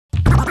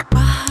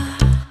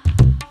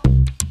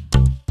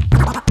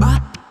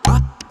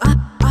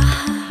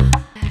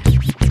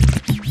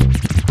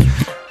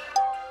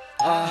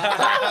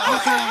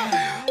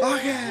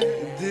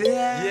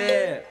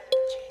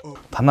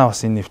танаа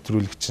бас энэ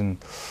нэвтрүүлэг чинь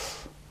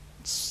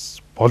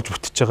болж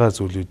бүтэж байгаа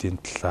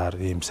зүйлүүдийн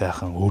талаар ийм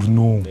сайхан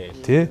өрнүүн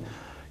тий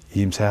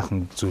ийм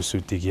сайхан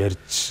зүйлсүүдийг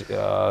ярьж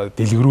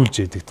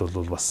дэлгэрүүлж ядагт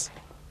бол бас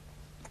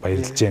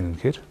баярлж байна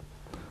гэхээр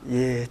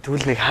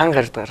тэгвэл нэг хаан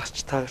гард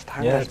гаргач та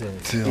хаан гард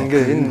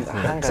ингээ энэ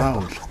хаан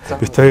гард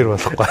бит хоёр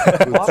болохгүй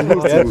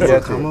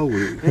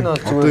хамаагүй энэ бол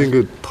зүгээр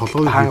ингээ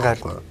толгой хаан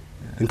гард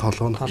энэ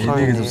толгой нь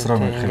энийг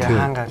зөвсрөө гэх юм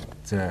хаан гард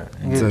за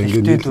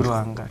ингээ дөрөв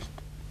хаан гард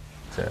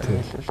за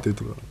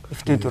дөрөв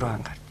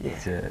хаан гард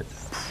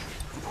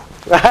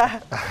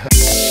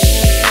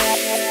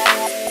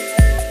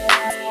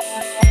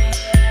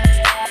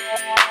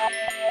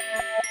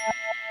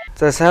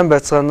за сайн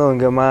байцгаана уу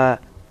ингээ маа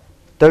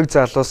Dogi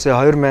Zaluuсын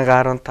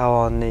 2015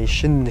 оны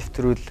шинэ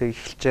нэвтрүүлэг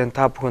эхэлж байна.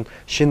 Та бүхэнд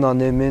шинэ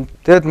оны минь.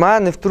 Тэгэд маа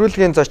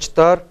нэвтрүүлгийн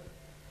зочдоор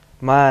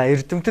маа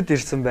эрдэмтэд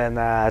ирсэн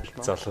байна.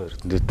 Залуу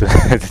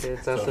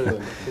эрдэмтэд. Залуу.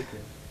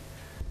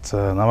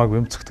 За намайг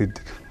Byambtsogt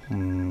гэдэг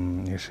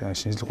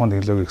шинжлэх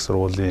ухааны технологийн их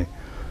сургуулийн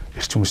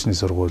эрчим хүчний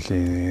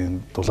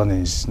сургуулийн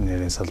дулааны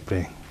инженерийн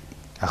салбарын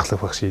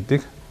ахлах багш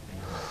хийдэг.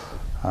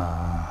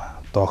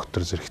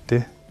 Доктор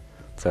зэрэгтэй.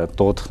 За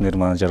дуудах нэр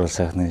маань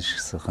Khishigsaikhan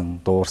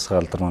Khishigsaikhan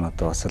дуурсгал алдар маань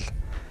одоо бас л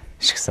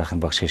Khishigsaikhan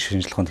багш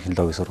шинжлэх ухааны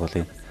технологийн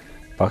сургуулийн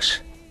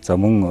багш. За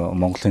мөн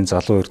Монголын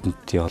залуу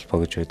эрдэмтдийн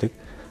холбоо гэж байдаг.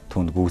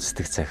 Түүнд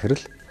гүйцэтгэх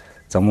захирал.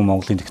 За мөн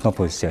Монголын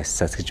технополисын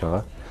ассоциац гэж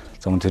байгаа.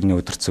 За мөн тэрний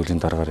удирдах зүйлийн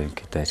дараагаар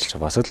ингээд ажиллаж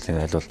байгаа. Бас л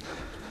аль бол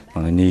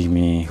манай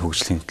нийгмийн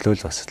хөгжлийн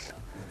төлөө л бас л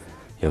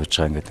явж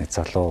байгаа ингээд нэг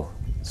залуу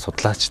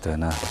судлаач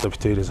байна. Одоо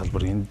бид хоёрын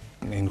салбар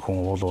энэ хүн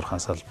уул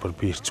уурхаан салбар,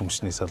 бие эрчим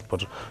хүчний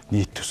салбар,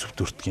 нийт төсөв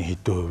төртгийн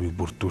хэдэн хувийг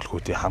бүрдүүлэх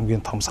үү хамгийн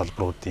том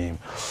салбаруудын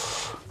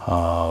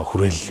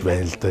хүрээлэл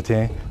байна л да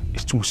тийм.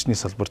 Эрчим хүчний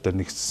салбар дээр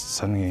нэг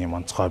сонин юм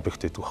онцгой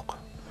объект гэдэг байхгүй.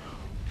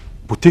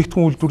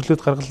 Бүтээгдэхүүн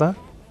үйлдвэрлээд гаргалаа.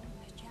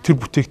 Тэр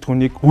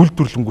бүтээгдэхүүнийг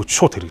үйлдвэрлэнгүүт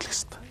шууд хэрэглэх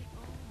хэрэгтэй.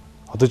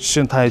 Одоо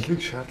жишээ нь та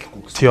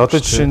шаардлагагүй. Тий, одоо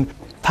жишээ нь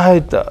та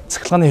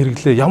цахилгааны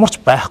хэрэглээ ямар ч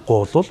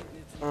байхгүй бол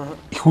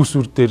их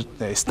усүр дээр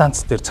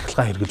станц дээр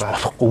цахилгаан хэрэглэж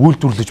болохгүй,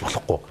 үйлдвэрлэж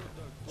болохгүй.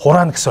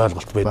 Хураана гэсэн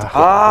ойлголт байдаг.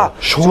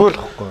 Шүүл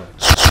гэхгүй.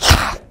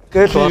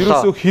 Тэгэл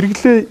ерөөсөө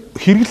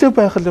хэрэглээ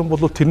байх юм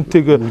бол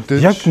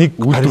тэрнтэйгээ яг нэг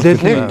параллел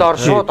нэг дор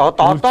шууд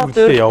одоо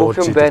дээр бүх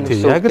юм байна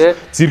гэсэн үг тийм.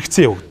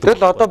 Зэрэгцээ явагдав.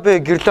 Тэгэл одоо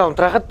би гэрлээ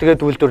унтрахад тэгээд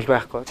үйлдвэрлэл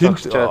байхгүй.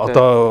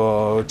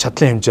 Одоо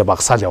чадлын хэмжээ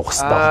багасаал явах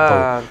хэрэгтэй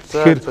байна.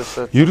 Тэгэхээр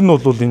ер нь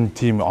бол энэ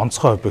тийм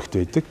онцгой объект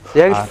байдаг.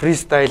 Яг л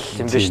фристайл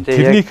юм биш үү?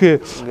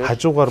 Тэрнийх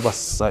хажуугаар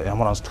бас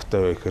ямар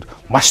онцлогтой вэ гэхээр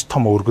маш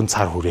том өргөн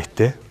цар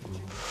хүрээтэй.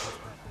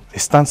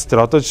 Станц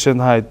дээр одоо жишээ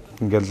нь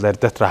ингээл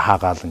радиатора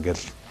хаагаал ингээл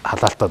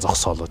халаалтаа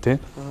зогсоолоо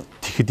тийм.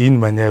 Тэгэхэд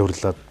энэ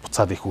маневрлаад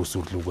буцаад их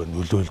үүсвэрлүүгээ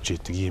нөлөөлж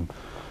идэг ийм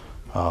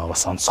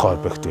бас онцгой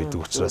объект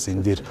байдаг учраас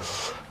энэ дээр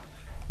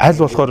аль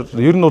болохоор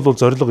ер нь бол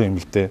зорилго юм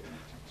л дээ.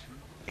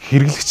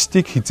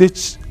 Хэрэглэгчдийг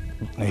хизээч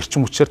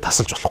эрчим хүчээр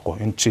тасалж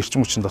болохгүй. Энэ чинь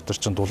эрчим хүчин дотор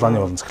чинь дулааны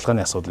болон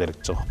цахилгааны асуудал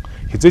яригдж байгаа.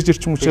 Хизээч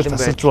эрчим хүчээр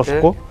тасалж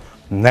болохгүй,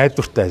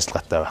 найдвартай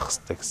ажиллагаатай байх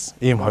хэрэгтэй гэсэн.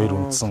 Ийм хоёр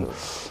үндсэн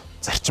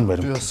зарчим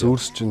баримт. Бас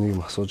өөрс чинь нэг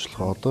юм асууж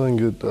байгаа. Одоо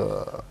ингээд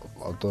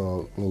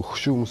одоо нөгөө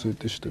хөшөө хүмүүс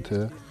байдаг шүү дээ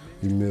тий.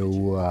 Имээ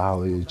өвөө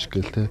аав ээж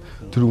гэл тий.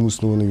 Тэр хүмүүс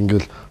нөгөө нэг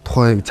ингээд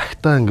тухайн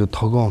цагтаа ингээд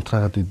тогоо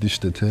унтраагаад идэв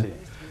шүү дээ тий.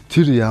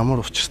 Тэр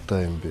ямар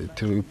учиртай юм бэ?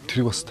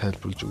 Тэрийг бас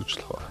тайлбарлаж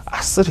өгч болох ба.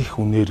 Асар их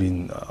үнээр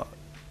энэ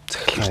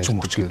эрчим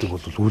хүч гэдэг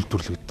бол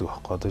үйлдвэрлэгддэг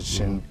байхгүй. Одоо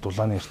жишээ нь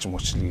дулааны эрчим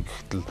хүчлийг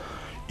гэхтэл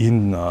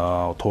энэ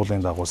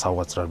туулын дагуу сав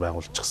газраар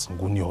байгуулчихсан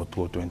гүний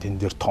хөдгүүд байна. Тэн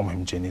дээр том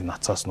хэмжээний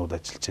нацааснууд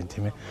ажиллаж байна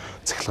тийм ээ.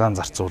 Цахилгаан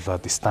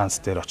зарцуулаад станц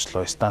дээр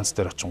очлоо. Станц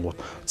дээр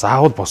очингууд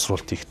заавал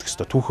боловсруулалт хийгдэх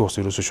ёстой. Түүхээ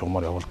бас ерөөсөө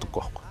шугамар явуулдаггүй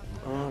байхгүй.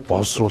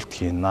 Боловсруулалт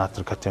хийн,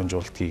 натрий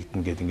катионжуулалт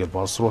хийгдэн гэдэг ингээд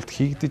боловсруулалт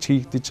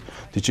хийгдэж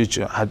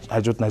тийж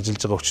хажууд нь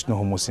ажиллаж байгаа өчтөн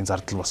хүмүүсийн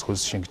зардал бас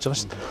хөлс шингэж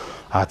байгаа шүү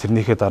дээ.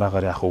 Тэрнийхээ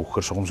дараагаар яах вэ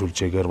гэхээр шугам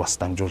сүлжээгээр бас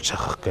дамжуулж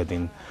шахах гэдэг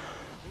энэ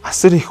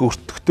асар их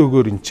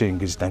өртөгтэйгээр энэ чинь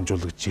ингэж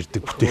дамжуулагдж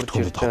ирдэг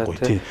бүтээгдэхүүн байхгүй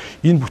тий.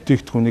 Энэ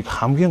бүтээгдэхүүнийг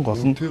хамгийн гол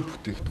нь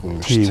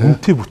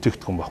үнэтэй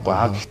бүтээгдэхүүн байхгүй.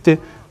 Гэхдээ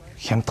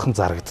хямдхан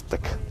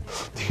зарагддаг.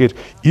 Тэгэхээр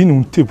энэ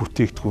үнэтэй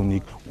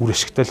бүтээгдэхүүнийг үр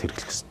ашигтай л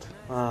хэрэглэх хэрэгтэй.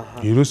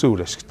 Ерөөсөө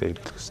үр ашигтай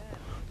хэрэглэх хэрэгтэй.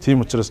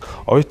 Тийм учраас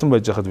оюутан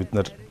байж хахад бид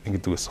нар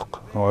ингэдэг байсан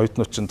байхгүй.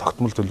 Оюутнууд чинь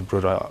тогтмол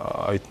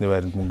төлбөрөөр оюутны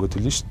байранд мөнгө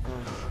төлнө шүү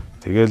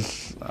дээ. Тэгэл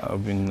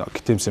энэ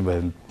академийн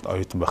байранд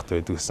оюутан байхтай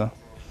байдаг гэсэн.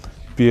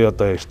 Би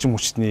одоо эрчим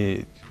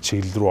хүчний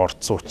чиглэл рүү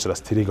орцсон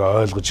учраас тэрийг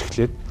ойлгож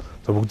эхлээд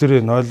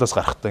бүгдээрээ 0-оос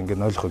гарахтаа ингээд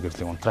 0-охоо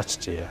гэрлийн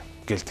унтраачжээ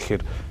гэл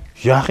тэгэхээр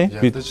яах юм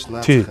бид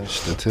тий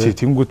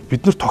тэнгүүд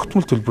бид нар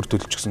тогтмол төлбөр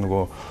төлчихсөн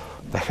нөгөө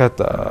дахиад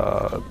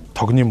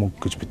тогны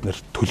мөнгө гэж бид нар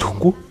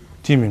төлөхгүй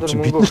тийм юм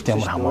чинь биднэрт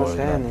ямар хамаа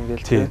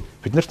байна тий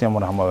биднэрт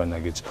ямар хамаа байна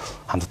гэж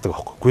ханддаг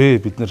аахгүй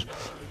бид нар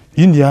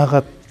энэ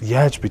яагаад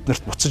яаж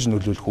биднэрт буцаж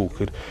нөлөөлөх үү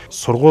гэхээр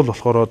сургууль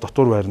болохоор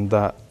дотор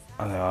байранда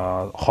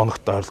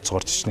хоногт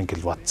ойролцоогоор 40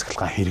 кВт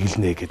цахилгаан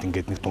хэрэглэнэ гэдэг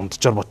ингээд нэг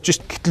дунджаар бодож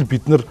шít. Гэтэл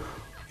бид нар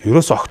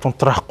ерөөсөө огт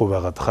унтраахгүй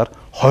байгаад ахаар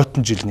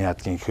хойтон жилийн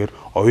яадгийн гэхээр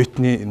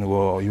оюутны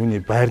нөгөө юуны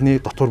байрны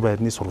дотор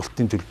байрны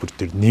сургалтын төлбөр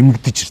дээр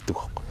нэмэгдэж ирдэг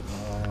байхгүй.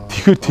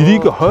 Тэгэхээр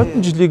трийг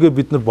хойдон жилийгээ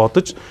бид нар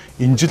бодож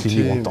энэ жил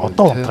энийг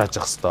одоо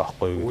унтрааж явах хэрэгтэй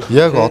байхгүй юу?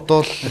 Яг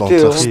одоо л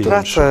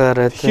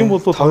унтрацаараа тийм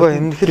бол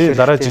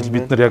дараа жил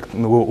бид нар яг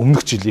нөгөө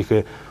өмнөх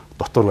жилийнхээ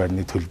дотор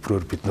байрны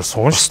төлбөрөөр бид нар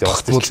суун штэ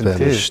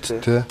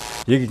шүү дээ.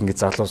 Яг ингэ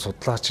залуу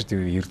судлаачид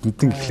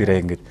Эрдэмтэн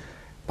гэхлээр ингэ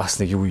бас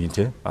нэг юу юм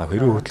те.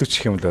 Хэрвээ хөтлөгч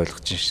гэх юм л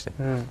ойлгож чинь штэ.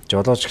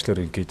 Жолооч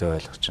гэхлээр ингээд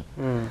ойлгож чинь.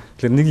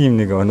 Тэгэхээр нэг юм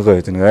нэг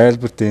онгой байдаг. Нэг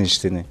Альберт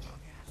Эйнштейн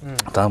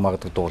даа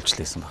магадгүй дуулж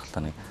лээсэн баг л та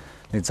нэг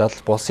зал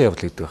болсон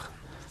явдал гэдэг баг.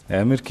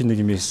 Америкийн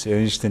нэг мисс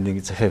Эйнштейн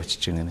ингэ захиа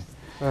бичиж байна.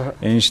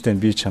 Эйнштейн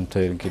би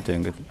чамтай ерөнхийдөө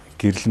ингэ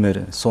гэрлэмээр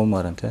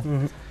суумаар те.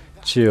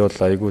 Чи бол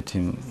айгүй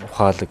тийм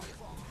ухаалаг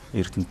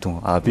Эрдэмтэн.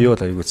 Би бол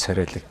айгүй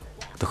царайлаг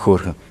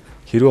төхөөрхөн.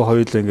 Хэрвээ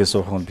хоёулаа ингэ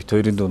суухан бит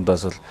хоёрын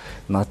дундаас бол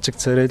над шиг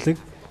царайлаг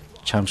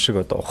чам шиг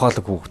одоо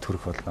ухаалаг хүүхд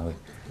төрөх болно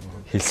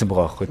хэлсэн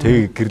байгаа байхгүй.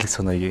 Тэгээ гэрлэх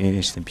санаа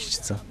Эйнштейн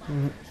бичсэн.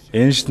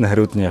 Эйнштейн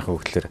хариуд нь яг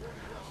хөглөөр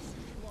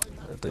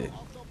одоо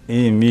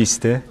ийм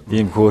мистэй,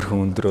 ийм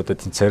хөөрхөн өндөр одоо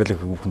тийм царилэг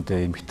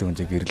хүүхэнтэй эмэгтэй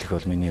хүнтэй гэрлэх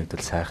бол миний хувьд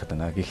л сайхан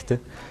байна. Гэхдээ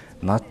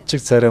над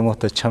шиг царай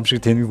муутай чам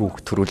шиг тэнэг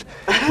хүүхд төрүүл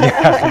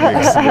яах юм бэ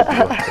гэсэн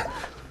байдаг.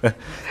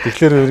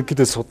 Тэгэхээр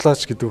ерөнхийдөө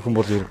судлаач гэдэг хүн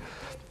бол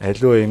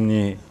аливаа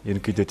юмны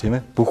ерөнхийдөө тийм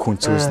ээ бүх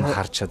өнцгөөс нь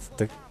харж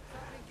чаддаг.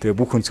 Тэгээ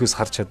бүх өнцгөөс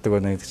харж чаддаг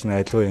байна гэдэг чинь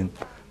аливаа юм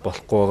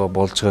болохгүй байгаа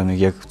болж байгаа нэг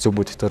яг зөв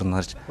бүтээр нь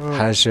харж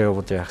хаашаа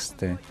яваад яах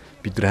хэвтэй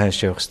бид нар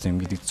хаашаа явах хэвтэй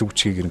гэдэг зөв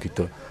чигийг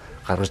ерөнхийдөө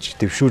гаргаж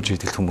дэвшүүлж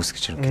хийдэг хүмүүс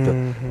гэж ерөнхийдөө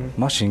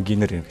маш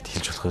энгийнээр ерөнхийдөө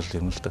хэлж болох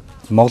юм л да.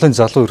 Монголын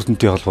залуу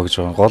эрдэмтдийн холбоо гэж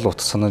байгаа гол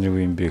утга санаа нь юу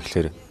юм бэ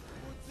гэхээр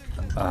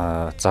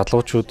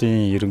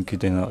залуучуудын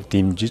ерөнхийдөө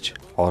дэмжиж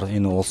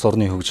энэ улс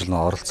орны хөгжилд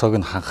оролцоог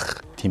нь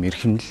хангах тийм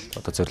эрхэмл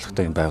одоо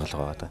зорилготой юм байгуулга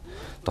байгаа да.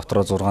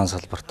 Дотроо 6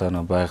 салбартай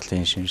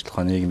байгалийн шинжилгээ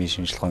ухаан, нийгмийн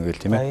шинжилгээ ухаан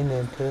гэл тийм ээ.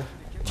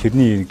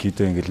 Тэрний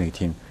ерөнхийдөө ингээл нэг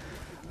тийм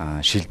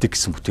шилдэг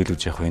гэсэн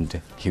бүтээлүүд яг энд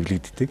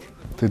хэвлэгддэг.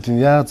 Тэгээд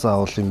энэ яа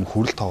заавал юм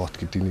хүрэл тоогоот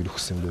гэдэг нэр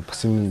өгсөн юм бэ?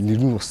 Бас энэ нэр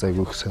нь бас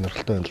айгүй их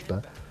сонирхолтой байна л да.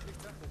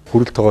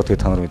 Хүрэл тоогоот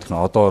гэдэг та нар мэдэх нь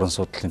одоо орон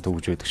судлалын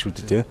төвөж байдаг шүү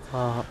дээ тий.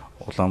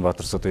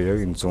 Улаанбаатар одоо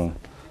яг энэ 100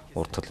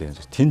 урт тал юм.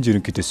 Тэнд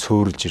ерөнхийдөө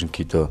сөөрөлж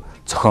ерөнхийдөө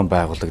зохион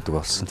байгуулагддаг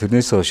болсон.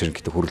 Тэрнээс хойш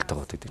ерөнхийдөө хүрэл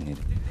тоогоот гэдэг нэр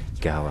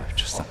гээ аваа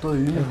авчихсан. Одоо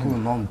энэ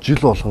хүн ном жил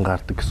болгон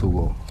гардаг гэсэн үг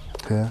үү?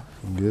 Тий.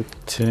 Ингээд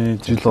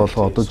жил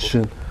болгоо одоо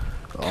жишээ нь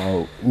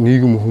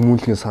нийгэм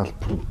хүмүүнлэгийн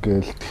салбар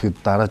гээл тэгэхэд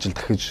дараа жил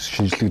дахиж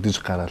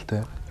шинжлэгдэж гараал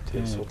тий.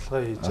 Тийм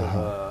судалгаа хийж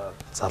байгаа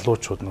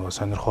залуучууд нөгөө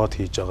сонирхоод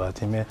хийж байгаа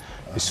тийм ээ.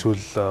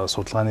 Эсвэл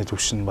судалгааны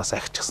төвшин бас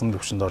ахичсан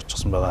төвшөнд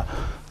орчихсон байгаа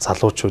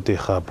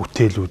залуучуудынхаа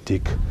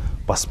бүтээлүүдийг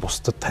бас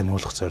бусдад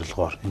таниулах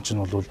зорилгоор. Энэ чинь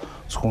бол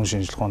зөвхөн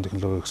шинжилгээний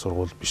технологийн их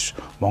сургууль биш.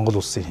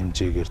 Монгол улсын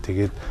хэмжээгээр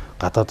тэгээд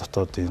гадаад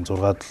дотоодын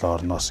 6-7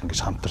 орноос ингэж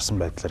хамтарсан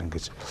байдлаар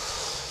ингэж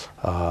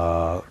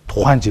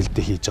тухайн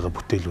жилдээ хийж байгаа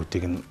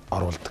бүтээлүүдийг нь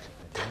оруулдаг.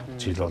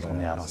 Жил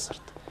болгоны 10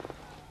 сард.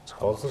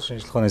 Олсон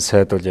шинжилгээний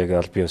сайд бол яг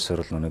аль бие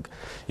усаар бол нэг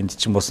энд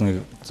чинь бас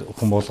нэг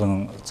хүн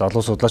болгон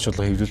залуу судлаач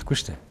болго хэвлүүлэхгүй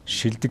шүү дээ.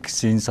 Шилдэг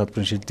гэсэн энэ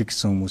салбарын шилдэг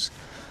гэсэн хүмүүс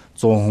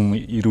 100 хүн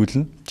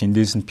ирүүлнэ.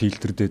 Тэндээс нь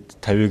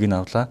фильтрдэд 50-ыг нь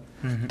авлаа.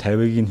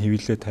 50-ыг нь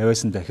хэвлээ,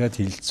 50-аас нь дахиад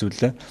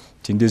хилэлцүүлээ.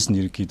 Тэндээс нь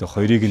ерөнхийдөө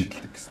 2-ыг нь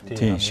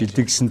тийм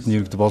шилдэг гэсэнд нь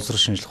ерөнхийдөө боловсрол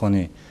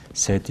шинжилгээний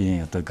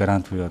сайдын одоо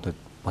грант буюу одоо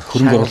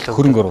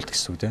хөрөнгө оруулалт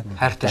гэсэн үг тийм.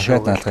 Хайртай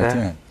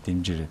шүүгээ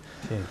дэмжээрэй.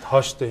 Тийм.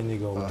 Хооштой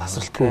энийг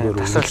тасралтгүйгээр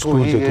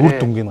үйлчлүүлээд үр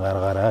дүнгийг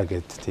гаргаараа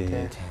гэд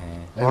тийм.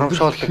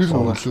 Урамшуулдаг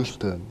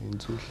нөлөөлтэй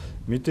энэ зүйл.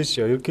 Мэдээж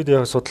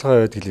ерөнхийдөө яг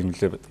судалгаа байдаг юм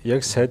лээ.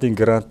 Яг сайдын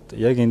грант,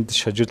 яг энд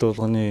шажил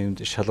болгоны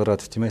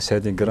шалгараад тийм ээ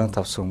сайдын грант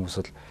авсан хүмүүс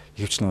бол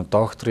ихэвч нэг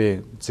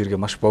докторийн зэрэг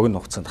маш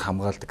богино хугацаанд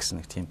хамгаалдаг гэсэн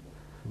нэг тийм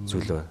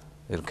зүйл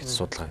ерөнхийдөө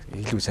судалгаа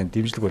илүү сайн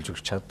дэмжлэг болж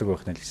өгч чаддаг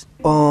байх нь л гэсэн.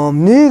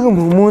 Нийгэм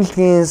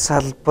хүмүүнлэгийн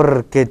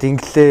салбар гэд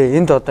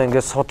инглээ энд одоо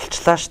ингээд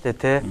судалчлаа штэ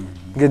тий.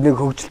 Ингээд нэг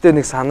хөгжилтэй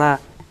нэг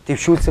санаа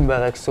дэвшүүлсэн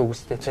байгаа гэсэн үг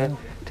үстэй тий.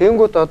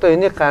 Тэнгүүд одоо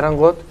энийг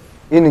гарангууд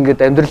энэ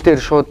ингээд амьдрал дээр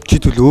шууд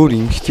жид үл өөр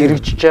юм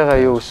хэрэгжиж байгаа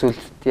юу эсвэл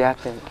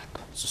яах юм бол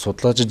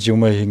судлаачид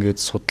юм ингээд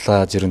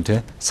судлаад ирэн тий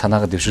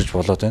санаагаа дэвшүүлж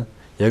болоод байна.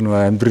 Яг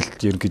нөгөө амьдралд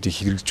ерөнхийдөө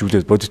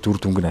хэрэгжүүлээд бодит үр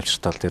дүнг нь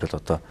авчиртал дээр л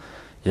одоо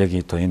яг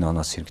энэ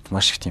оноос хэрэгт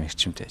маш их тийм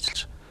эрчимтэй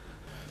ажиллаж байна.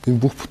 Энэ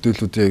бүх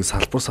бүтээлүүдийг яг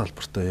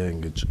салбартаа яг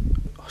ингэж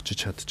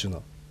очиж чадчихна.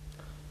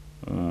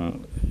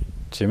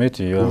 Тийм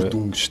ээ үр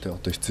дүн гэжтэй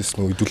одоо эцэс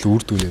нөө хэдүүлээ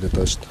үр дүн яриад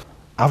байгаа шүү дээ.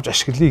 Авч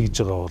ашиглая гэж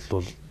байгаа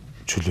бол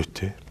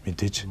чөлөөтэй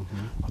мэдээж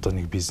одоо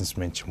нэг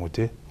бизнесмен ч юм уу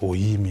те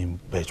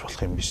ийм байж болох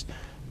юм биш.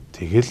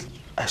 Тэгэл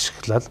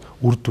ашиглаад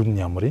үр дүн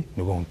нь ямар юм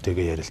нөгөө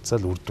хүнтэйгээ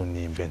ярилцаал үр дүн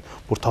нь юм байна.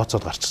 Бүр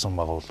тооцоод гарчсан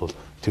байгаа бол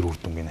тэр үр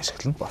дүнгийг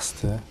ашиглана. Бас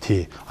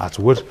тий.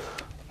 Зүгээр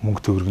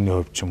мөнгө төгрөгийн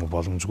хувьд ч юм уу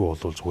боломжгүй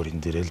бол зүгээр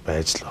энэ дээрээ л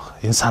байж л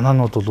байгаа. Энэ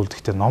санаанууд бол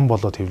тэгтээ ном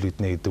болоод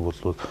хэвлэгдэнэ гэдэг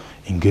бол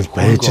ингээл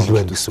байж л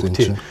байна гэсэн үг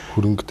тийм.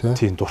 Хөрөнгөтэй.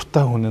 Тийм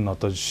дуртай хүн нь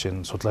одоо жишээ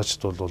нь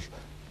судлаачд бол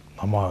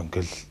номоо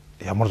ингээл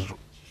ямар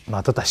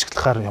надад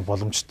ашиглахаар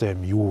боломжтой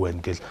юм юу байна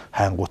гэл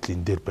хайнгуут л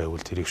энэ дээр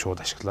байвал тэрийг шууд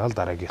ашиглаад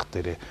дараагийнх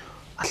дээрээ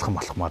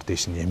алхамаар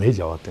дээш нь нэмэл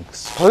яваад байна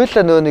гэсэн.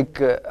 Хоёулаа нөө нэг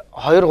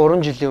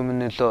 2-3 жилийн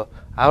өмнө нөлөө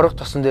аврах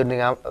тосон дээр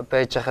нэг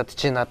байж хахад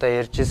чи надад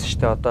ярьжсэн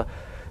шүү дээ одоо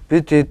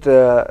бид хэд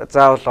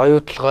заавал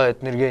оюутлогоо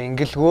эднэргээ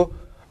ингэлгүй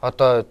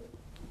одоо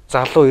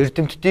залуу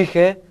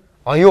эрдэмтдийнхээ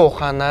оюун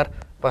ухаанаар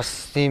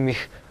бас тийм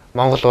их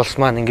Монгол улс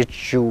маань ингэж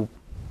юу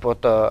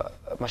одоо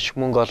маш их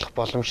мөнгө олох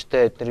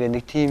боломжтой эдгээр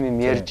нэг тим юм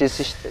ярьж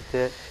ирсэн шүү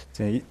дээ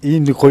тий.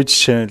 Ийм нэг гоё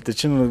жишээ л дээ.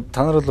 Чинь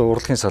та нар бол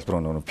урлагийн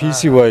салбар нөгөө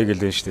PCY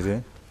гэлээ шүү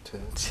дээ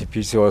тий.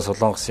 PCY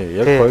Солонгосын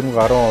яг 2012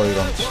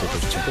 онд шүү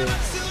дээ.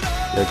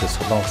 Яг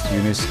Солонгос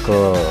ЮНЕСКО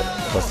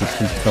бас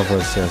дэлхийн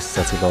технологийн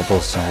ассоциацийн олон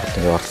улсын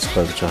хурлын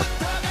оролцохгүй гэж байна.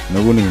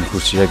 Нөгөө нэг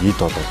хурц яг эд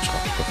болж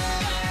байгаа.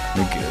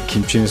 Нэг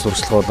кимчийн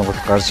сурчлага болонгод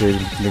гарч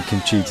ирэл нэг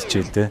кимчи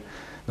идчихэл дээ.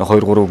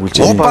 2-3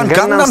 бүлжээ.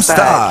 Gangnam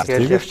Style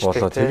тэгэл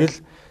болоо. Тэгэл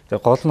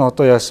гол нь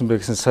одоо яасан бэ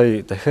гэсэн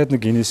сая дахиад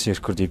нэг Guinness-ийн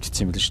рекорд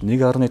эвдсэн юм биш.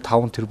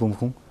 1.5 тэрбум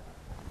хүн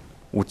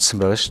үзсэн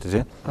байгаа шүү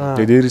дээ.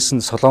 Тэгээд дээрэс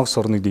нь Солонгос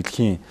орныг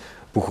дэлхийн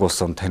бүх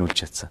улсанд таниулж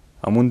чадсан.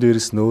 Мөн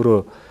дээрэс нөөрөө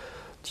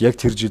яг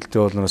тэр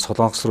жилдээ бол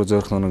Солонгос руу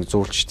зөөх нэг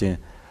зуулчдын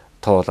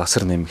тоо бол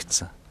асар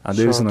нэмэгдсэн.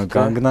 Дээрээс нь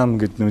Gangnam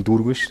гэдэг нэг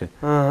дүүрэг шүү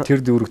дээ.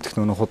 Тэр дүүрэгдэх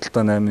нэг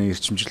худалдаа 8-ны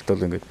эрчимжилт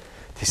бол ингээд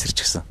тесэрч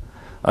гисэн.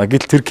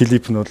 Гэл тэр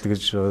клип нь бол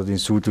гэж энэ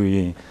сүүлийн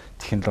үеийн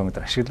технологид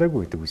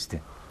ашиглаагүй гэдэг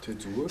үстэй.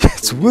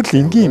 Зүгээр л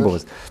энгийн юм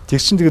байна.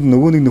 Тэр чинь тэгээд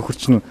нөгөө нэг нөхөр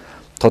чинь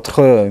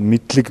тодорхой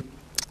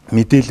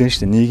мэдээлэл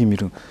шүү дээ.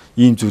 Нийгэм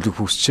ийм зүйлийг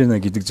хүсэж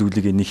байна гэдэг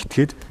зүйлийг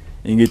нэгтгэхэд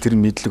ингээд тэр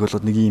мэдлэг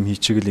болоод нэг ийм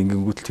хийчихэл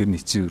ингэнгүүт тэр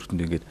нэцийн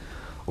өртөнд ингээд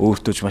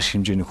өөртөө ч маш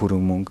хэмжээний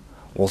хөрөнгө мөнгө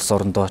улс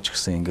орондоо ч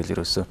гэсэн ингээд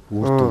ерөөсөө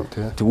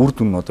тэг үр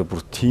дүн одоо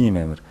бүр тийм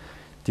амар.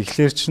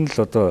 Тэгэхээр чинь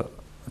л одоо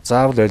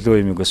заавал аливаа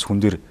юм бас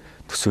хүн дээр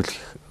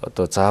төсөөлөх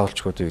одоо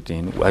заавалчгүй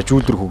гэдэг энэ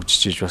ажуулдар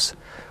хөгжиж бас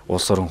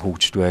улс орон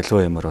хөгждөг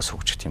аливаа юмар бас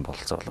хөгжих юм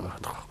болцоо байгаа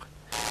байхгүй.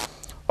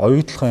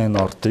 Оюутлахын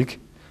энэ ордыг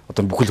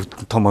одоо бүхэл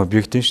том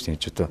объект нь шүү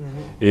дээ. Одоо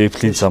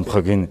Apple-ийн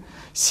замхаг энэ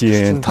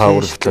CN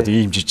Tower гэхлээр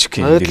ийм жижиг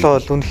юм. Оюутлаа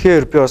бол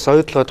үнэхээр би бас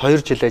оюутлаад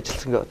 2 жил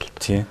ажилласан гэж бодлоо.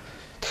 Тийм.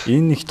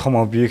 Энэ их том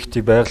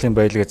объектыг байгалийн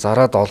баялагаа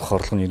зараад олох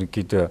орлого нь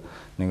ерөнхийдөө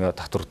нэг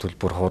татвар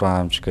төлбөр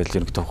хураан хамж гэж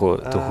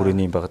ерөнхийдөө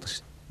хүрээний юм байгаа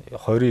шүү дээ.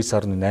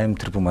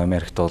 29.8 тэрбум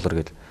Америк доллар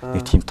гэдэг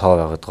нэг тийм тоо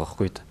байгаад байгаа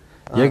байхгүй юу?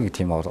 Яг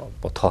тийм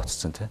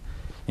тооцсон тийм.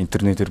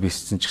 Интернетээр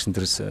бичсэн ч гэсэн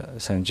тэр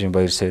санжийн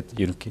баяр сайд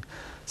ерөнхий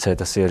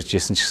сайдаас ярьж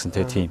ирсэн ч гэсэн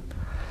тийм.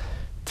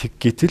 Тэг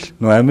гэтэл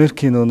нөө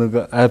Америкийн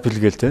нэг Apple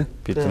гээл те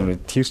бид нар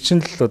тэр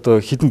чинь л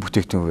одоо хідэн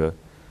бүтээгдэхүүн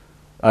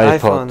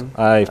iPod,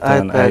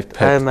 iPhone,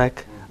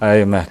 iPad,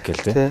 iMac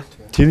гээл те.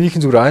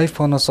 Тэрнийхэн зүгээр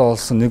iPhone-оос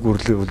олсон нэг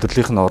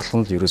өдрөлийнх нь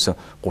орлого нь ерөөсө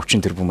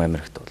 30 тэрбум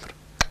Америк доллар.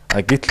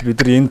 Гэтэл бид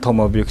нар энэ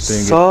том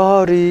объектыг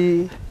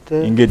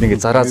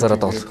ингээд зараад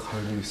олох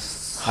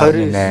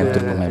 28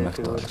 тэрбум Америк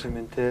доллар.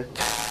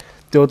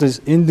 Тэгээ одоо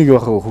энд нэг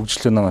яг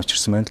хөгжлөө нам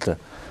авчирсан байна л да.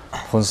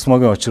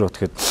 Хонсмогийн очир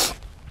утгээд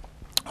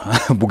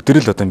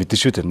бүгдэрэл одоо мэдэн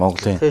шүү дээ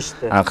Монголын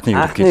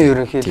анхны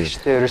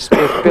ерөнхийлөгчтэй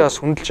респект би бас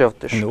хүндэлж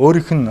явдаг шүү.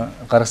 Өөрийнх нь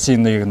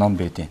гаргасан нэг ном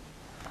байдیں۔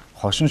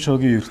 Хошин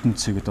шогийн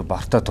ертөнцийг одоо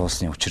Баартаа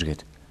туулсны учир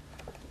гэдэг.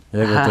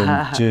 Яг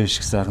одоо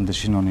Khishigsaikhan дээр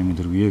шинэ оны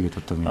мэдэрвээ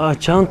гэдэг одоо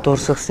чамд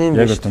дурсгасан юм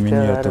биш. Яг одоо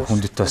миний одоо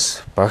хүндэт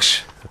бас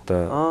багш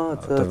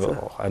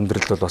одоо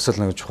амьдралд бол бас л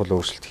нэг чухал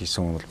өөрчлөлт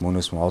хийсэн бол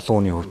мөнөөс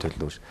олон хүний хувьд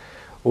хэлдэг.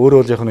 Өөрөө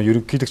бол яг нь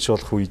ерөнхийлөгч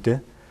болох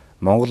үедээ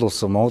Монгол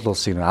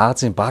улсыг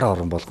Азийн бар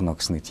орн болгоно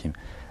гэсэн нэг тийм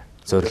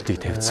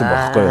зорилтыг тавьсан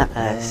байхгүй юу?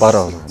 Бар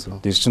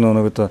орн. Тэр чинь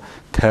нэг одоо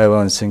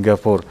Тайван,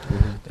 Сингапур,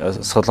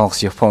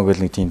 Солонгос, Япон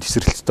гэх нэг тийм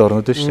тесрэлттэй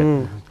орнууд байна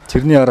шүү.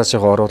 Тэрний араас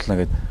яг оруулна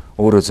гэдэг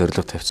өөрөө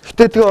зорилго тавьсан.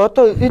 Гэтэ тэгээ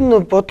одоо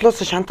энэ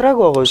бодлоос шантрааг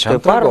байгаа шүү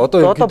дээ. Бар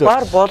одоо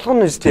бар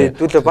болгоно шүү дээ.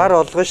 Хэдүүлээ бар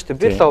олгоно шүү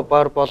дээ. Би л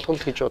бар болгоно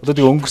л гэж боддог. Одоо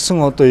тэгээ өнгөрсөн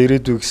одоо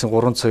ирээдүй гэсэн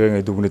 3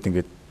 цагийн дүгнээд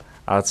ингээд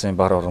Азийн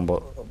бар орн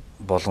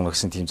болгоно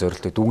гэсэн тийм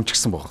зорилтыг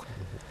дүгнчихсэн байна.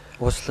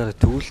 Уучлаарай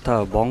тэгвэл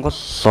та Монгол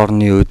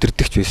орны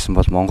удирдахч байсан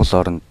бол Монгол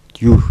орнд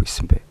юу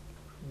хийсэн бэ?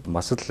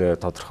 Бас л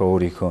тодорхой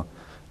өөрийнхөө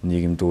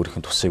нийгэмд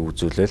өөрийнх нь тусыг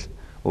үзүүлээл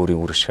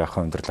өөрийн үр ашиг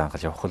авах амьдрал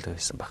анхал явах л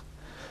байсан баг.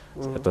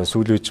 Одоо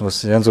сүүлийн үед ч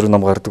бас янз бүрийн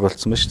ном гардаг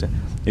болсон ба шүү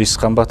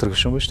дээ. Бааtar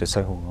гүшүүн ба шүү дээ.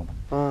 Сайн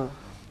хүн.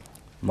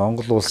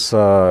 Монгол улс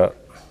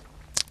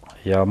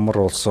ямар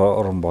улс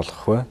орн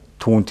болох вэ?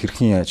 Түүнд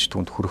хэрхэн яаж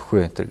түүнд хүрэх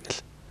вэ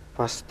гэл.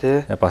 Бас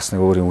тий. Бас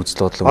нэг өөрийн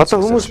үзэл бодлоо.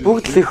 Одоо хүмүүс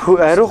бүгд л их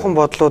ариухан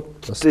бодлоод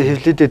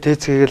хэвлэдэ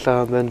тээцгээгээл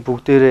байгаа юм байна.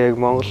 Бүгдээрээ яг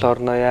Монгол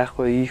орноо яах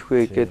вэ, ийх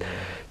вэ гэд.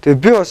 Тэгээ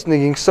би бас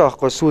нэг ингэсэн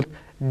аахгүй сүүл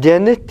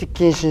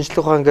генетикийн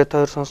шинжилгээ ухаан гэдэг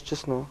хоёр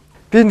сонсчихсон уу?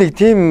 Би нэг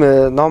тийм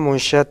ном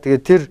уншаад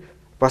тэгээ тэр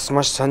бас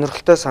маш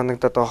сонирхолтой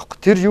санагдаад байгаа аахгүй.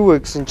 Тэр юу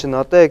вэ гэсэн чинь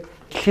одоо яг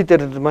дэлхийд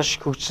дээр маш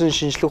хөгжсөн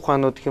шинжилгээ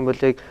ухаанууд гэх юм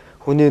бол яг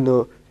хүний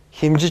нөө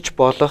хэмжиж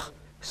болох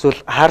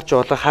эсвэл харж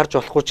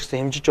болохгүй ч гэсэн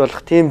хэмжиж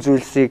болох тийм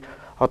зүйлсийг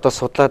одоо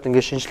судлаад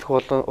ингээд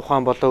шинжилгээ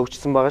ухаан болоо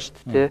хөгжсөн байгаа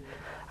шүү дээ.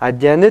 А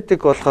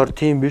генетик болохоор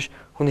тийм биш.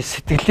 Хүний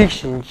сэтгэлийг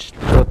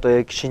одоо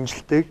яг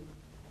шинжилдэг.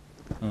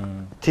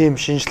 Тийм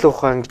шинжилгээ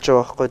ухаан гэж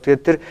байгаа байхгүй.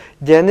 Тэгээд тэр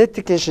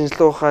генетикийн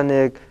шинжилгээ ухааны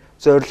яг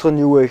зорилго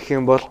нь юу вэ гэх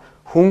юм бол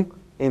хүн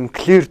эм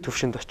clear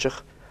төвшөнд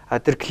очих. А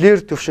тэр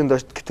clear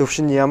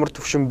төвшин ямар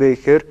төвшин бэ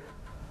гэхээр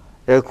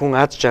яг хүн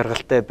аз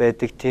жаргалтай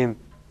байдаг тийм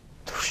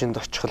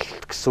төвшөнд очих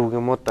гэсэн үг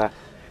юм уу да.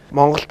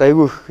 Монголд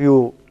айгүй их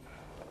юу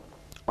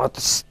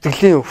одоо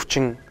сэтгэлийн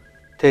өвчин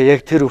тэг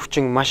яг тэр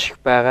өвчин маш их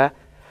байгаа.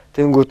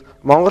 Тэнгүүд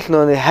Монгол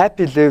нөөний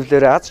happy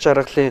level-ээр аз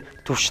жаргалын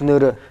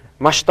түвшнээр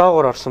маш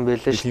доогоор орсон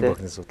байлээ шүү дээ. Тийм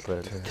бохны судалгаа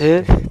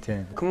байлаа.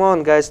 Тийм. Come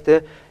on guys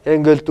те.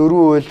 Ингээл 4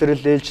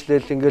 үйлрэл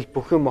ээлжлэл ингээл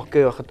бүх юм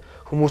окей байхад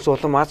хүмүүс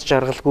улам аз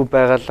жаргалгүй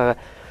байгаалаа.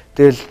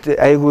 Тэгэл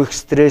айгүй их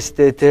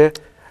стресстэй те.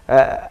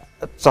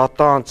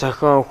 Зодон,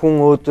 цохон хүн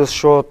өөдөөс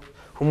шууд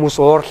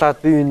хүмүүс уурлаад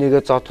бие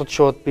бинийгээ зодод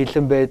шууд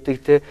бэлэн байдаг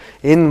те.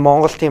 Энэ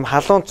Монгол тийм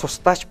халуун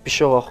цустаач биш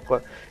байгаа байхгүй.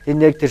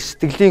 Энэ яг тэр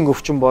сэтгэлийн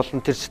өвчин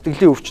болон тэр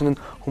сэтгэлийн өвчин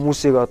нь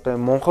хүмүүсийг одоо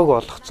мунхаг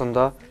болгоцсон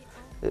доо.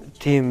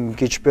 Тийм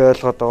гэж би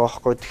ойлгоод байгаа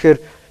байхгүй. Тэгэхээр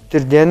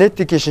тэр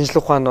генетикийн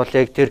шинжилгээ ухаан бол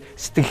яг тэр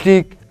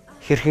сэтгэлийг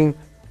хэрхэн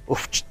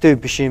өвчтөй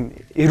биш юм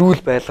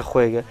эрүүл байлгах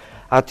вэ гэ.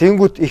 А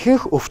тэнгүүт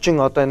ихэнх өвчин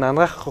одоо энэ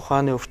анагаах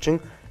ухааны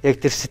өвчин яг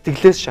тэр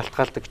сэтгэлээс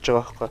шалтгаалдаг гэж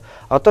байгаа байхгүй.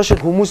 Одоо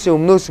шиг хүмүүсийн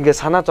өмнөөс ингээ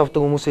санаа зовдөг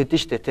хүмүүс эдэн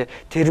штэ тий.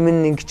 Тэр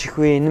минь ингэчих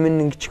вэ, энэ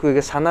минь ингэчих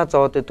вэ гэж санаа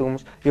зовоод байдаг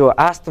хүмүүс юу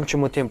астм ч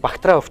юм уу тийм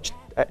бактери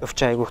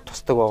өвчин айгүйх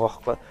тусдаг байгаа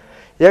байхгүй.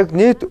 Яг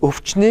нийт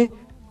өвчний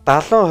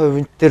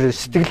 70% тэр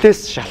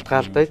сэтгэлээс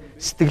шалтгаалдаг.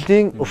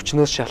 Сэтгэлийн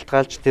өвчнөөс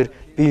шалтгаалж тэр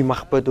бие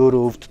махбод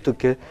өөрөө өвддөг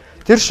гэ.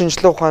 Тэр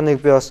шинжилгээ ухааныг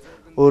би бас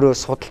өөрөө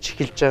судалж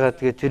эхэлж байгаа.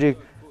 Тэгээ тэрийг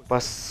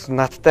бас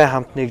надтай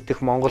хамт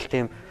нэгдэх Монгол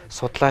тийм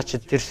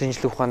судлаачид тэр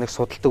шинжилгээ ухааныг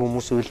судалдаг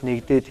хүмүүс үйл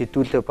нэгдээд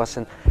хэдүүлээ бас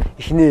энэ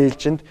эхний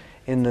ээлжинд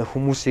энэ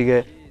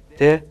хүмүүсийгээ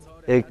тэ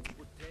яг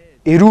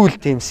эрүүл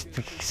тийм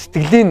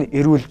сэтгэлийн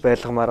эрүүл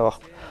байлгамаар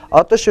байгаа.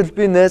 Одоо шил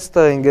би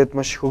найзтайгаа ингээд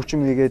маш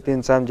хөгжим хийгээд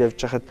энэ замд явж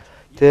хахад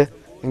тэ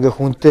ингээ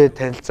хүнтэй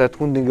танилцаад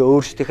хүнд ингээ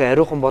өөрсдийнхээ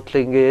ариухан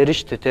бодлыг ингээ ярина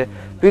шүү дээ тий.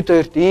 Бид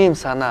хоёрт ийм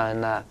санаа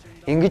байна.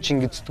 Ингэж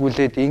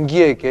зэтгүүлээд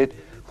инgie гэд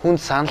хүнд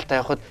санал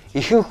тавихад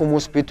ихэнх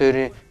хүмүүс бид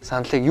хоёрын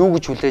саналыг юу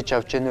гэж хүлээж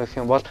авч яана гэх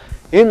юм бол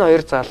энэ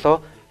хоёр залуу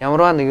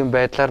ямарваа нэгэн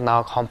байдлаар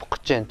намайг хомбох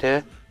гэж байна тий.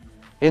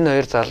 Энэ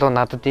хоёр залуу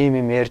надад ийм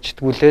юм ярьж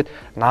зэтгүүлээд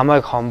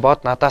намайг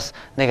хомбоод надаас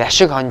нэг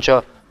ашиг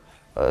хонжоо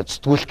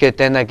зэтгүүлэх гээд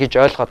байна гэж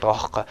ойлгоод байгаа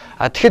байхгүй.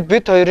 А тэгэхэд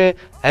бид хоёрын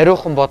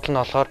ариухан бодол нь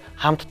болохоор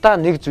хамтдаа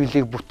нэг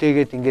зүйлийг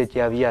бүтээгээд ингээд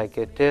явъя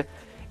гэх те.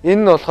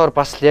 Энэ нь болохоор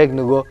бас яг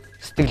нөгөө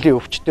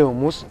сэтгэлийн өвчтэй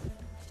хүмүүс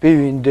бие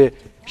биендээ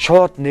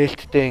шууд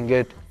нээлттэй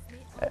ингээд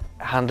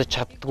хандаж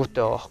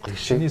чаддгүйтэй байгаа байхгүй.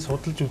 Чиний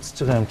судалж үзэж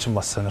байгаа юм чинь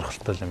бас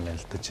сонирхолтой юм байна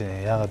л да. Чи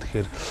яагаад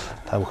тэгэхээр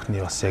та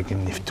бүхний бас яг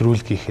энэ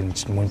нэвтрүүлгийнхэн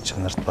мөн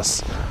чанарт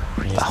бас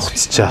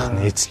давхцж яах,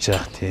 нээцж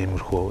яах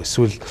тиймэрхүү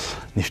эсвэл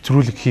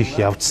нэвтрүүлэг хийх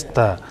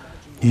явцдаа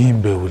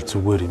ийм байвал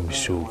зүгээр юм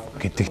биш үү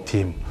гэдэг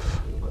тийм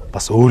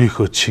бас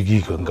өөрийнхөө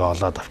чигийг ингээ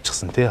олоод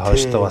авчихсан тий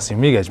хойштоо бас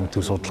юмыг аж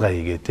мэдгүй судалгаа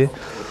хийгээ тий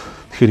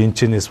тэгэхээр энэ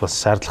чэнэс бас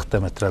шаардлагатай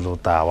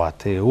материалуудаа аваа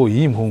тий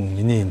ийм хүн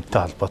миний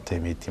энэтэй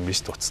холбоотой юм ийм биш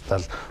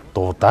туцтал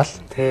дуудаал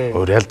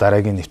уриал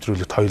дараагийн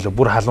нэвтрүүлэгт хоёулаа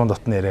бүр халуун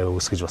дотны яриа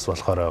өгсгэж бас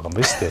болохоор байгаа юм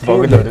биш тий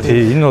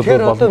тий энэ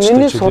бол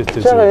боломжтой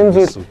чиглэлтэй энэ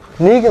зүйл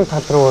нийгэм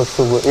тал руу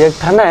гэсэн үг яг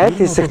танаа аль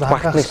хэсэгт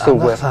багтна гэсэн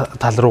үг вэ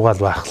тал руугаа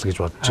л байх л гэж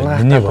бодож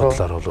байна миний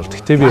бодлоор бол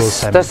тэгтээ би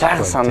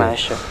сайн санаа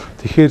шүү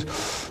тэгэхээр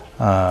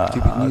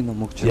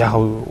яг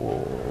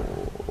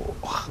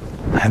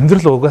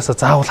амьдрал угаасаа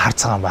заавал хар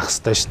цагаан байх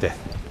хэрэгтэй шүү дээ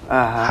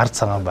хар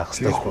цагаан байх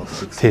хэрэгтэй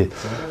тий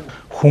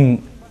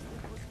хүн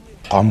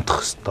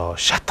гомдох ёстой,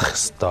 шатах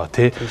ёстой,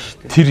 тий.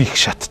 Тэр их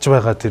шатж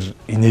байгаа тэр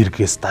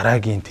энергиэс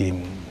дараагийн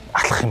тийм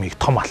алах юмыг,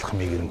 том алах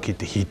юмыг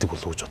ерөнхийдөө хийдэг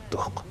болов гэж боддог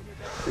байхгүй.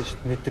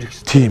 Мэдрэх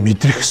ёстой. Тий,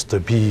 мэдрэх ёстой.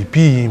 Би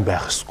ийм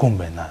байх ёсгүй юм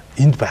байна.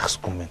 Энд байх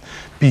ёсгүй юм байна.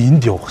 Би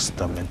энд явах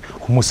ёстой юм байна.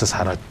 Хүмүүсээс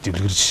хараад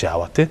дэлгэр жишээ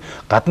аваа, тий.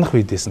 Гаднах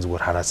видээс нь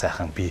зүгээр хараа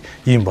сайхан би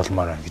ийм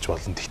болмоор байна гэж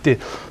болно. Гэхдээ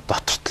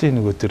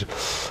доктортлын нөгөө тэр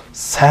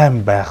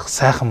сайн байх,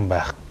 сайхан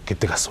байх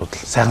гэдэг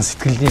асуудал, сайхан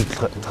сэтгэлийн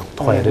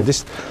тухай яриад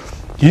шүү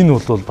дээ. Энэ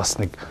бол бас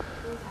нэг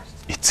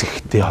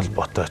эцэгтэй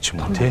холбоотой ч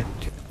юм уу тий.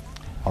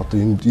 Одоо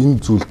энэ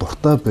зүйл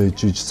дуртай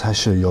байж иж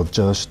цаашаа явж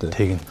байгаа шүү дээ.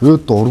 Тэгнь. Юу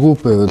дургу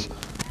байвал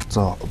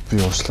за би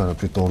уучлаарай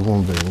би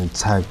дургуун байна.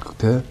 Цаг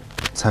тий.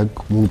 Цаг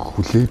мөнгө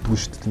хүлээдгүй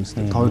шүү дээ. Тиймээс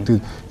тоо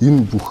тэгээд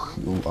энэ бүх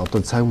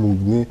одоо цаг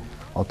мөнгөний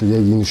одоо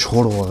яг энэ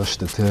шуурга байгаа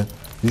шүү дээ тий.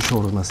 Энэ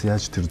шуургаас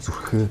яаж тэр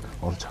зүрхээ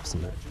орж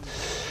авсан бэ?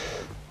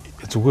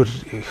 Зүгээр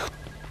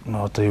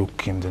одоо юу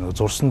гэх юм бэ нэг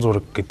зурсан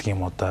зураг гэдэг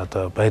юм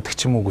одоо байдаг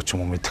ч юм уу ч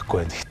юм уу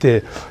мэдэхгүй байна.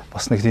 Гэхдээ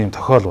бас нэг тийм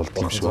тохиол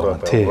болдго юм шиг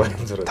байна. Тий.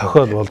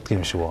 Тохиол болдго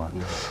юм шиг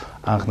байна.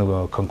 Анх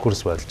нөгөө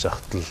конкурс байлж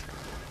байхад л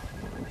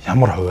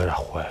ямар хуваар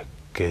авах вэ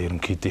гэж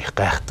ерөнхийдөө их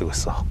гайхдаг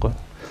байсан аахгүй.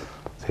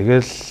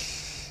 Тэгэл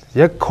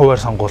яг хуваар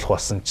сонгуулах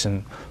болсон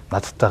чинь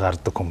надтай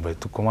гардаг хүн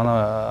байдаггүй.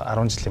 Манай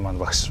 10 жилийн маань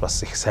багш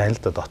бас их сайн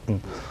л да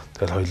дотно.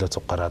 Тэгэл хоёлоо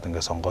цуг гараад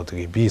ингээ сонгоод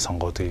би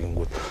сонгоод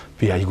гингүүд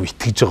би айгүй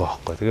итгэж байгаа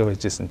аахгүй. Тэгээ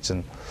байжсэн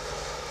чинь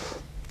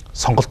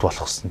сонголт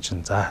болгосон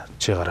чинь за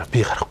чи гараа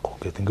би гарахгүй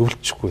гэдэг ингээ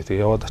үлдчихгүй.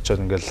 Тэгээ яваад очиод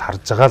ингээл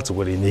харж байгаа л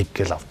зүгээр энийг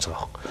гэл авч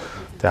байгаа байхгүй.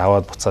 Тэгээ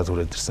аваад буцаад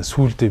түрээд ирсэн.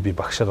 Сүүлдээ би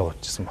багшаагаа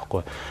бодчихсон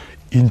байхгүй.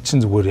 Эн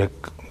чинь зүгээр яг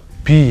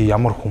би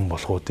ямар хүн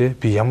болох уу те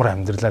би ямар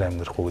амьдралаар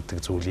амьдрах уу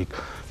гэдэг зүйлийг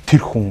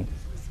тэр хүн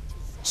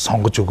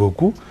сонгож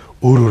өгөөгүй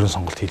өөр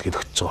сонголт хийлгээд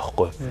өгч байгаа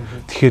байхгүй.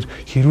 Тэгэхээр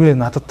хэрвээ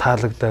надад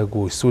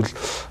таалагдаагүй эсвэл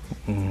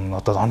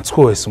одоо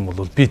онцгүй байсан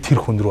бол би тэр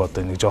хүн рүү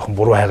одоо нэг жоохон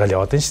буруу хайгаал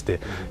яваад байна шүү дээ.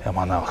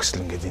 Манай багш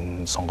л ингээд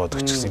энэ сонгоод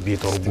өгчихсэн би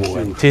дурггүй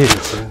байна тий.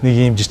 Нэг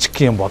юм жижиг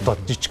юм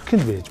бодоод жижиг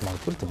л байж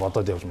магадгүй л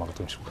бодоод явж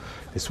магадгүй юм шиг.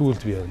 Тэгээ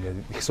сүүлд би ингээд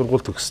их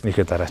сургууль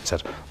төгссөнийхээ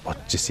дараачаар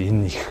бодож ирсэн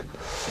энэ их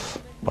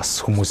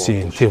бас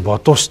хүмүүсийн тий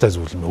бодууштай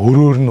зүйл юм.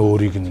 Өөрөөр нь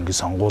өөрийг нь ингэ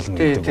сонгуулна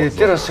гэдэг бол.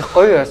 Тэр бас их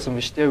гоё байсан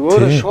биз дээ.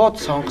 Өөрөө шууд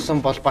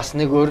сонгосон бол бас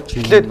нэг өөр.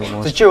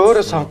 Тэгэхээр чи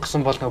өөрөө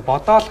сонгосон бол нэг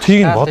бодоол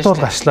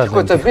гашлаа.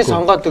 Тэгэхгүй би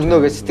сонгоод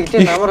өгнө гэж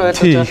сэтгэлийн амар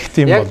ойлгож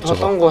яг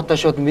толонгуудаа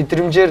шууд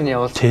мэдрэмжээр нь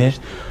явуулсан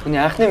шүү дээ.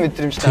 Түүний анхны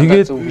мэдрэмж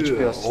дандаа зөв гэж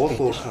би бас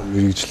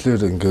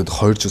мэрэгчлэр ингээд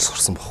 2 жил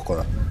сурсан байхгүй.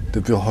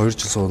 Тэгээ би 2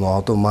 жил сурна.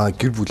 Одоо маа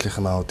гэр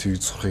бүлийнхэн аав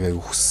тэгж сурахыг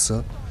аяг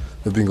хүссэн.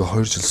 Тэгээ би ингээд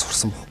 2 жил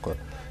сурсан байхгүй.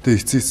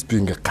 Тэгээ эцэст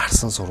би ингээд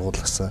гарсан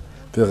сургуулаасаа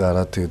би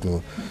гараад тэгээд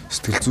нөгөө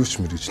сэтгэл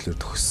зүйч мэрэгчлэр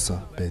төгссөн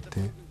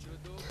байдیں۔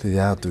 Тэгээд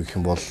яагаад вэ гэх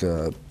юм бол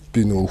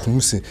би нөгөө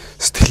хүмүүсийн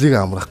сэтгэлийг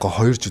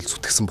амраахгүй 2 жил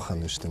зүтгэсэн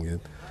бахана шүү дээ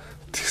ингээд.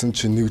 Тэгсэн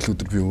чинь нэг л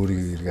өдөр би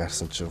өөрийгөө эргээ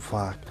харсан чинь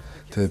fuck.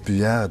 Тэгээд би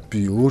яагаад би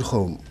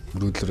өөрийнхөө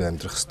мөрөөдлөөр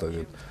амьдрах хэрэгтэй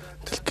гэдэг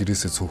тэл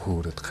гэрээсээ цөөхөө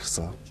өрөөд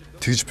гарсан.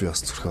 Тэгж би бас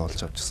зүрхээ олж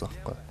авчихсан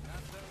байхгүй.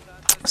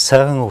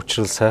 Сайхан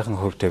өвчрөл,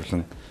 сайхан хөв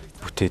тавилан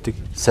бүтээдэг.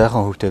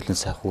 Сайхан хөв тавилан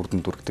сайхан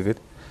үрдэн дүргдэг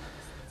гэдэг.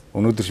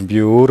 Өнөөдөр би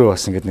өөрөө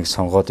бас ингэ нэг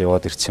сонгоод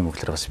яваад ирсэн юм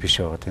гэхэлэр бас биш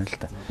байгаа тийм л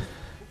да.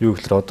 Юу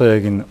гэхэлэр одоо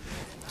яг энэ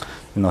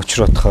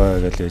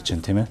очротхоо гэж яаж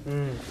юм тийм ээ.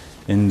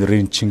 Энэ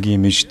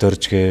ринчингийн мэж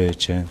дорж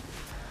гэж байна.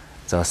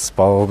 За бас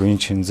баогийн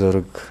чин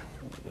зөрөг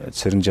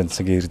цэрэн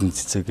жанцгийн эрдэн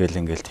цэцэг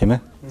гэл ингээл тийм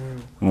ээ.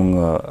 Мөн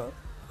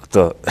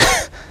одоо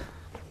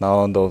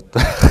наонд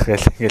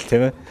гэл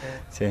тийм ээ.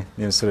 Тийм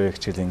нэмсрөө их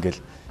чил ингээл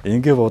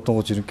ингээ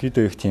бодонгож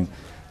ерөнхийдөө их тийм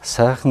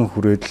сайхан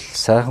хүрээлэл,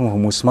 сайхан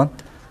хүмүүс маань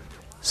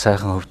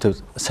сайхан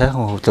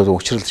хөвтөд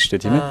учрал шүү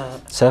дээ тийм ээ.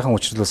 Сайхан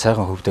учрал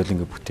сайхан хөвтөд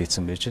ингэ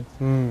бүтээсэн байж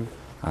байна.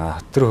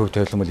 Тэр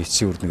хөвтөд бол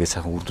эцсийн үрднэгээ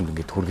сайхан үрдэнд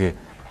ингэ хүргээ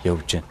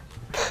явж байна.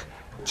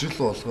 Жил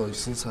болгоо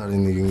 9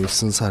 сарын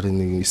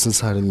 1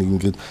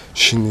 ингээд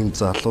шинэ юм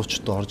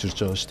залуучд орж ирж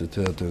байгаа шүү дээ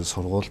тий одоо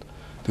сургуульд.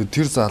 Тэгээд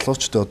тэр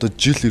залуучдаа одоо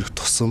жил ирэх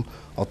тусам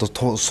одоо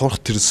сурах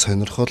тэр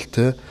сонирхол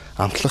тий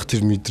амтлах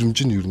тэр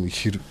мэдрэмж нь ер нь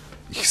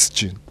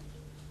ихсэж байна.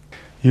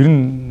 Ер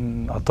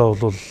нь одоо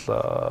бол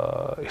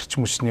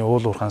эрчим хүчний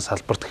уул уурхайн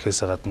салбарт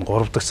гэхээс гадна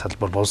 3 дахь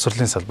салбар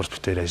боловсролын салбарт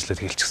бид хоёр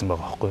ажиллаад хэлчихсэн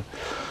байгаа байхгүй.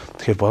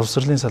 Тэгэхээр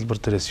боловсролын салбар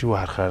дээрээс юу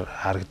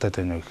харагдаад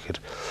байна вэ гэхээр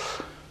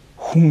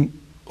хүн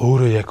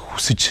өөрөө яг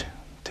хүсэж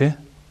тий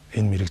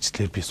энэ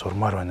мэрэгчлэр би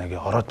сурмаар байна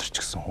гэж ороод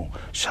ирчихсэн хүн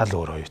шал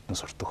өөр оюутан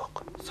сурдаг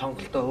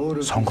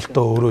байхгүй.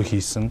 Сонголтоо өөрөө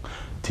хийсэн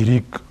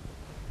тэрийг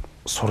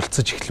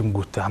суралцаж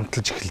эхлэнгүүтээ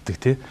хамталж эхэлдэг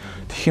тий.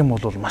 Тэгэх юм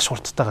бол маш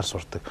хурдтайгаар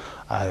сурдаг.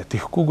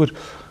 Тэгэхгүйгээр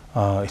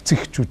эцэг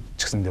эхчүүд ч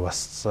гэсэндээ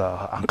бас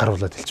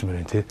анхааруулад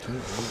хэлчихмээр байна тий.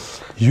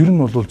 Ер нь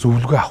бол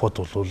зөвлөгөө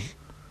авахд бол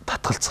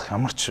татгалзах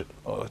ямар ч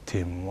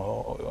тийм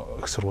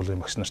их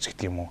сургуулийн багш нар ч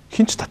гэдэг юм уу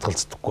хинч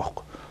татгалздаггүй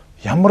байхгүй.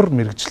 Ямар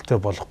мэрэгжилтэй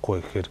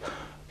болохгүй гэхээр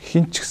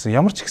хинч гэсэн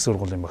ямар ч их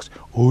сургуулийн багш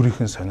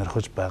өөрийнх нь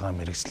сонирхож байгаа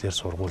мэрэгчлэр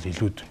сургууль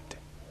илүү дүнтэй.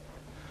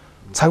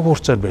 Цаг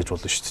хугацаар байж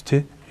болно шүү дээ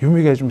тий.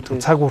 Юмыг яаж мэдэх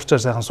цаг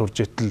хугацаар сайхан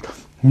сурж итэл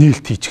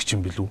нээлт хийчих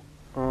юм билүү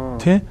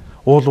тий.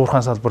 Уул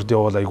уурхайн салбарт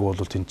явбал айгүй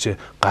бол тэнцээ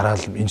гараал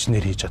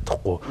инженер хийж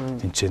чадахгүй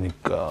тэнцээ нэг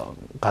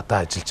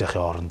гадаа ажиллаж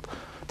байхын оронд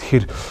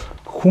тэгэхээр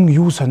хүн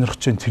юу сонирхож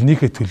байна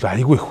тэрнийхээ төлөө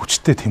айгүй их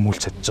хүчтэй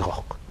тэмүүлж чадж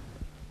байгаа байхгүй.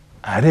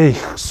 Арай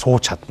их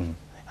сууж чадна,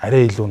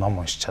 арай илүү ном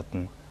уншиж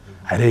чадна,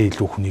 арай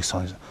илүү хүнийг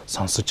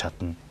сонсож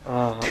чадна.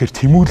 Тэгэхээр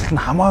тэмүүлэл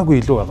нь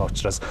хамаагүй илүү байгаа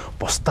учраас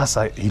бусдаас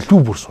илүү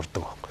бүр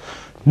сурдаг байхгүй.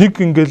 Нэг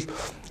ингээл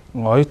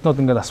оюутнууд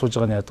ингээл асууж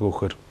байгаа нь яадаг вэ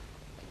гэхээр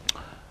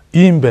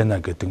ийм байна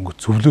гэдэг нь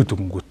зөвлөд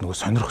өгөнгүүт нөгөө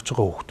сонирхож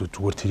байгаа хүмүүс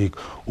зүгээр тэрийг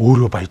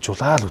өөрөө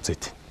баяжуулаад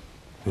үзээд байна.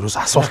 Ерөөс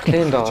асуулт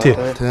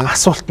нь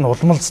асуулт нь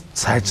улмал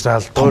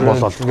сайжраал том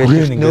болоод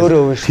бүрэн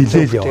ингээд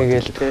хилээл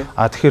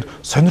яваад. Тэгэхээр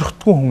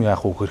сонирхдгүй хүн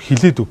яах вэ гэхээр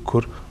хилээд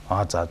өгөхөөр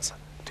за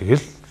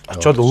тэгэл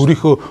очиод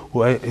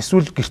өөрийнхөө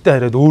эсвэл гэртээ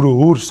хараад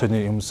өөр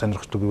сони юм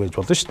сонирхдаг байж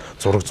болно шүү дээ.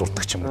 Зураг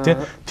зурдаг ч юм уу тий.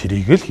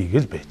 Тэрийг л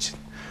хийгээл байж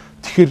байна.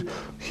 Тэгэхээр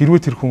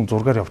хэрвээ тэр хүн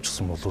зургаар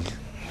явчихсан бол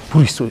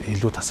бүр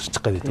илүү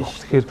тасарчих гээд байдаг.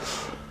 Тэгэхээр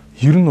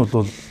ер нь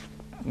бол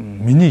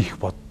миний их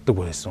боддог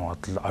байсан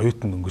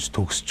оюутан өнгөж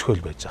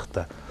төгсчхөөл байж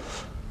байгаа та.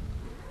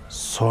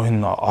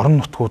 Сойн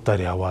орон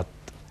нутгуудаар яваад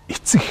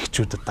эцэг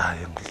эхчүүдэд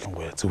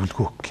ялангуяа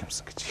зөвлөгөө өгөх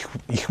юмсан гэж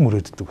их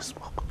мөрөөддөг байсан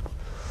байхгүй.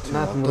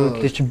 Наад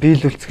мөрөөдлөө чинь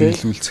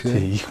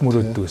биелүүлцгээ. Их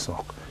мөрөөддөг байсан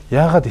байхгүй.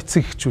 Яагаад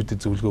эцэг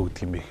эхчүүдэд зөвлөгөө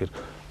өгдөг юм бэ гэхээр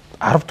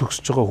 10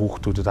 төгсөж байгаа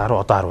хүүхдүүдэд 10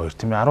 одоо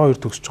 12 тийм ээ 12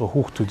 төгсөж байгаа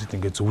хүүхдүүдэд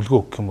ингээд зөвлөгөө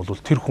өгөх юм бол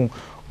тэр хүн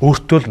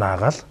өөртөө л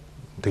наагаал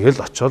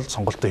тэгэл очиод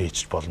сонголтоо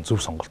хийж болно, зөв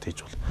сонголт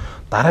хийж болно.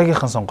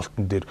 Дараагийнхын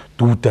сонголтын дээр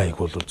дүүдээ айг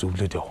бол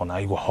зөвлөд явах нь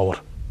айгүй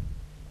ховор.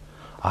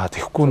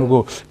 Тэгэхгүй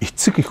нөгөө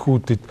эцэг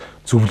эхүүдэд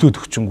зөвлөд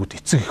өгчөнгүүд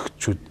эцэг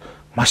эхчүүд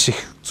маш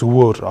их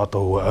зөвөр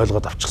одоо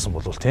ойлгоод авчихсан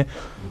бол тийм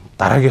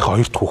дараагийнхаа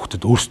 2 дахь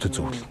хүүхдэд өөрсдөө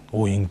зөвлөн.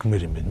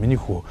 Ингэмээр юм байна.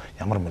 Миний хүү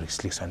ямар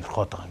мэрэгчлийг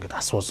сонирхоод байгаа ингээд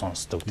асуу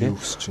сонсдог тийм.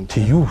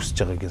 Юу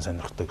хүсэж байгааг нь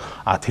сонирхдаг.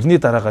 Тэрний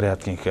дараагаар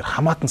яадгийн гэхээр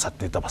хамаатан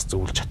саднуудаа бас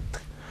зөвлөж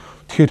чаддаг.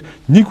 Тэгэхээр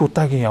нэг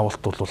удаагийн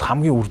явалт бол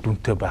хамгийн үр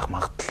дүнтэй байх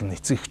магадлал нь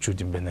эцэг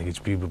эхчүүд юм байна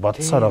гэж би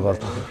бодсоор байгаа.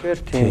 Тэгэхээр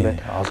тийм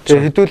байна.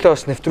 Тэгээ хэдүүлээ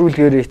бас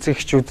нэвтрүүлгээр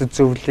эцэг эхчүүдэд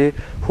зөвлөе.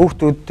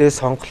 Хүүхдүүддээ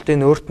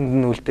сонголтын өөртөнд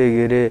нь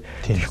үлдээгээрээ.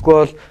 Тэгэхгүй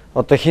бол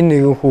одоо хин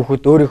нэгэн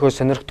хүүхэд өөрийнхөө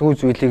сонирхтгүй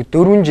зүйлийг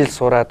 4 жил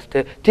сураад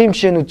тийм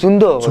жишээнүүд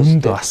зөндөө байгаа.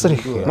 Зөндөө асар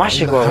их маш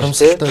их байгаа.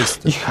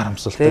 Их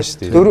харамсалтай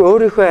шүү дээ.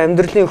 Өөрийнхөө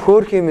амьдралын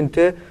хөөх юм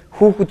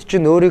хүүхэд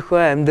чинь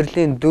өөрийнхөө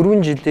амьдралын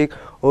 4 жилийг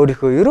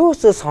өөрийнхөө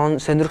ерөөсөө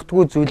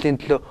сонирхтгүй зүйлийн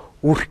төлөө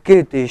үрэх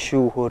гээд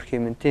шүү хөөх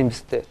юм тийм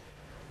үстэй.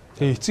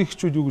 Тэгээ эцэг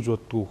эхчүүд юу гэж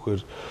боддгоо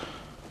вэхээр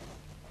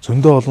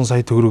зөндөө олон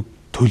сая төгрөг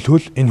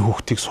төлөөл энэ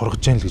хүүхдийг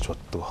сургаж яах гэж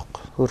боддог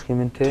байхгүй. Хөөх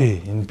юм тий.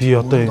 Энэ би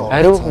одоо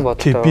ариухан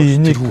боддог. Би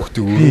энийг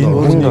хүүхдийг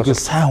өөрөөнийг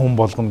сайн хүн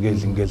болгоно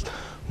гэж ингээл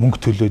мөнгө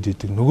төлөөд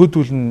идэг.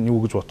 Нөгөөдөл нь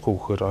юу гэж бодох вэ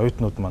гэхээр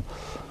оюутнууд маань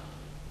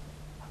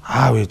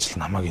аав ээж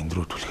л намайг энэ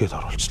рүү түлхээд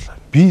оруулчлаа.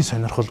 Би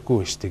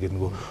сонирхолгүй байж тэгээд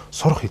нөгөө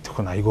сурах идэх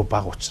нь айгүй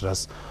бага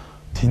учраас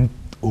тэнд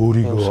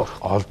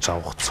өөрийгөө олж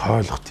авах,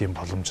 цойлох тийм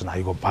боломж нь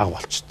айгүй бага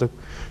болчдөг.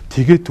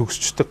 Тэгээд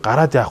төгсчдөг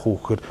гараад яах вэ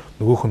гэхээр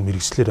нөгөөх нь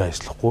мэрэгчлэрээ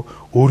ажиллахгүй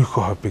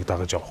өөрийнхөө хоббиг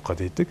дагаж явах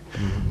гэдэг.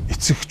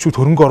 Эцэг эхчүүд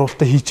хөрөнгө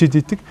оруулалтаа хийчээд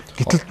идэг.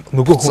 Гэтэл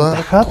нөгөө хүн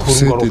дахиад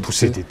хөрөнгө оруулалт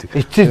хүсээд идэг.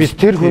 Эцэг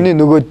тэр хүний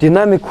нөгөө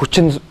динамик хүч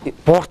нь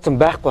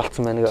буурсан байхгүй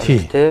болсон байна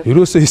гэх тийм.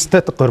 Ерөөсөө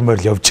статик гормоор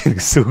явж гин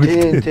гэсэн үг.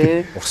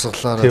 Тийм.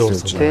 Урсгалаараа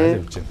явж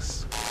гин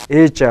гэсэн.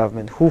 Ээж аав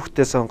минь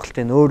хүүхдээ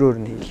сонголтын өөр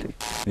нь хийлээ.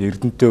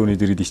 Эрдэнтэй хүний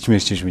дэргэд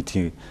ичмээрч чиж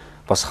мэдхий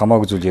бас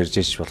хамаагүй зүйл ярьж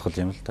ээж болох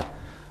юм л да.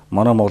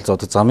 Манай Монгол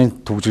одоо замын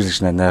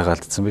төвжирлэгч найгаа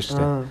алдсан байна шүү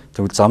дээ.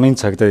 Тэгвэл замын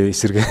цагдаа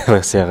эсэргээ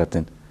бас яагаад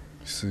байна?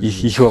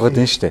 Их байгаад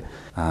байна шүү дээ.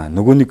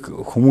 Нөгөө нэг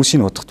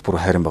хүмүүсийн утгад бүр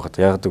харин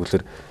байгаад. Яагаад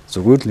гэвэл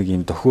зүгээр л нэг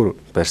юм дохиор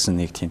барьсан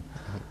нэг тийм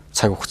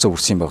цаг хугацаа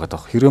үрсэн байгаад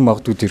байгаа. Хэрэв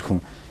магадгүй тэр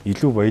хүн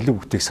илүү баялаг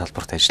бүтээх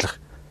салбарт ажиллах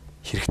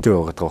хэрэгтэй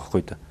байгаад байгаа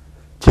байхгүй да.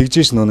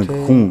 Тэгжээш нэг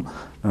хүн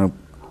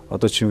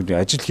одоо чи юу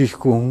ажил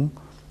хийхгүй хүн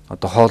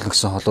одоо хоол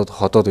гэсэн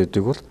ходоод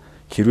байдаг бол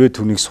хэрвээ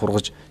түүнийг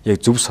сургаж яг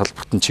зөв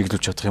салбарт нь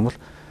чиглүүлж чадах юм бол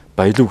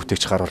баялаг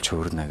бүтээгч гаруулж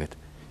хөрнө гэдэг.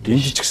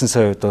 Энд ч гэсэн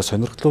сая одоо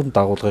сонирхлууд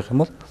дагуулгах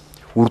юм бол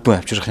үр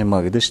дүн авчрах юм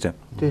а гэдэг шүү дээ.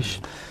 Тийм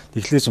шүү.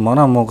 Тэгэхээр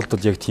манай Монголд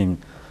бол яг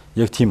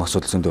тийм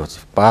асуудал зөндөө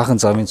байна. Баахан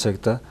замын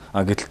цагта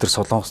гэтэл тэр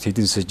Солонгост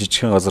хэдэн сая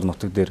жижигхэн газар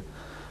нутаг дээр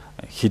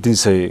хэдэн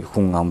сая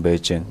хүн ам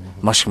байж гэн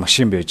маш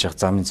машин байж явах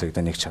замын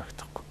цагта нэг ч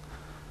харагдахгүй.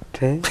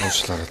 Тийм.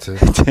 Уучлаарай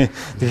тий.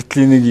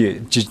 Тэгтэл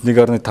нэг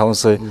 1.5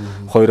 сая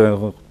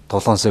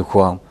 2.7 сая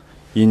хүн ам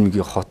энэ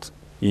нэг хот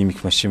ийм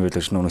их машин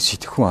байлж нөгөө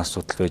сэтгэхүйн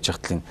асуудал байж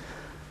хатал энэ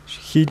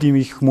хийд ийм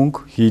их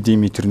мөнгө хийд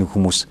ийм тэрний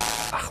хүмүүс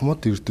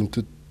Ахмад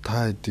Эрдэмтэд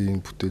та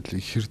эдийн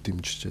бүтээлийг хэр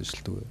дэмжиж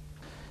ажилладаг вэ?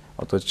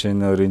 Одоо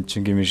чинь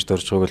рентгенгийн мишд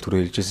орж байгааг л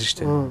түрүү хэлжсэн шүү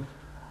дээ.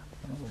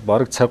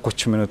 Бараг цаг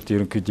 30 минут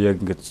ерөнхийдөө яг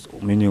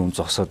ингээд миний үн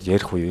зогсоод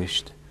ярих үе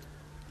шүү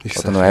дээ.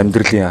 Одоо нөгөө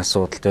амьдралын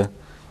асуудал те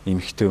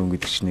эмхтэй хүн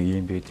гэдэг чинь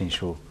ийм байдин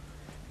шүү.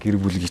 Гэр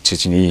бүл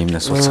гिचэж ийм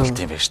юмнаас уулзалт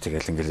юм байна шүү дээ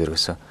гэл ингээл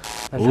ерөөсөө.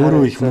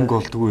 Өөрөө их мөнгө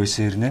олдгүй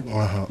байсан хэрнэ.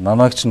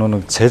 Намайг ч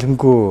нэг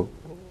цалингүй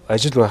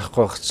ажил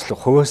байхгүй ахчлаа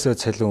хувьяасаа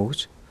цалин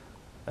өгж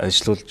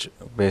ажиллуулж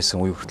байсан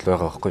үе хүртэл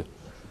байгаа байхгүй.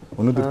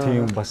 Өнөөдөр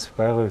тийм бас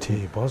байгаа.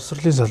 Тий,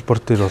 боловсролын салбар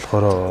дээр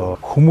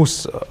болохоор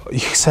хүмүүс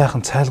их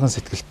сайхан цайлган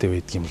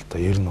сэтгэлтэй байдаг юм л да.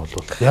 Ер нь бол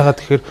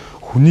ягаад тэгэхээр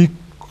хүнийг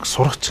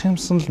сургачих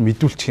юмсан л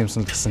мэдүүлчих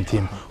юмсан л гэсэн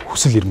тийм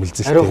хүсэл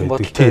эрмэлзэлтэй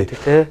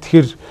байдаг.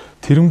 Тэгэхээр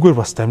тэрнгээр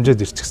бас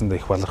дамжаад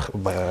ирчихсэндээ их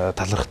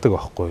талархдаг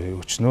байхгүй.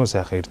 Өчнөө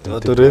сайхан эрдэмтэд.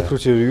 Одоо рэп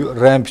рүү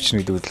рам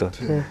бичнэ гэдэг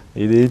үлээ.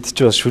 Эд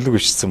чи бас шүлэг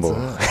бичсэн боо.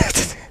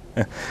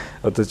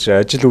 Одоо чи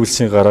ажил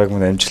үйлсийн гарааг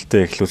мань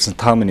амжилттай эхлүүлсэн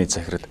та миний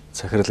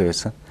захирал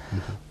байсан.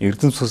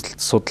 Эрдэм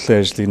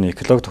судлалын ажлын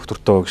эколог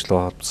доктортой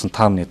хөгжлөө холбосон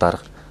та миний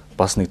дарга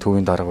бас нэг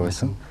төвийн дарга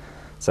байсан.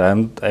 За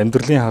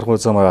амьдралын харгуй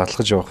замаар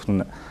алхаж явах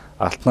нь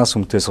алтнаас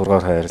хүмтэй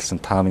сургаар хайрлсан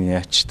та миний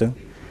ачтан.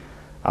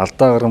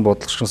 Алдаа гарan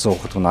бодлогчсон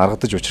ухад нь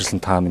аргадаж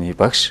учирсан та миний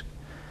багш.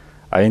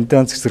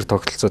 Аяндаан цэцэр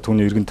тогтолцоо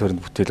түүний эргэн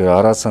тойронд бүтээлээ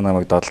араасаа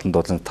намайг дадлан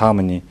дуулсан та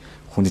миний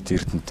хүнэт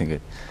эрдэнэт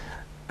ингээд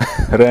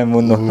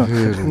Рамон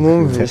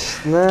мөн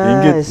биш.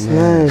 Ингээд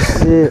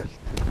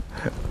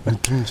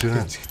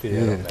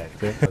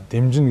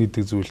дэмжин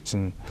гэдэг зүйл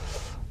чинь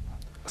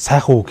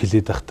сайхан үг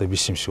хэлээд байхдаа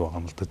биш юм шиг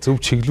байгаа юм л да. Зөв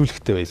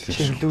чиглүүлэхтэй байдаг юм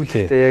шиг.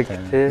 Чиглүүлэхтэй яг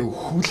тий.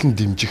 Хүүлэн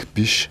дэмжих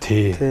биш.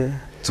 Тий.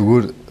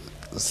 Зүгээр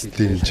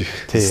дэмжих.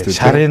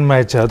 Шарын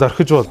маяж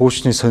орхиж бол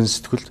хуучны сонь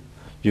сэтгүүл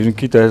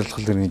ерөнхийдөө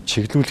айлтгалын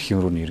чиглүүлэх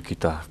юм руу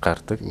ерөнхийдөө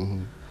гардаг.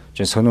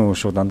 Жин сонин хүн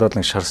шүү дандаа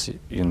л шар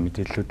юм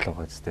мэдээлэлүүд л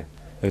байгаа зү.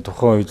 Яг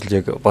тухайн үед л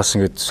яг бас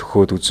ингэж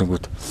сөхөөд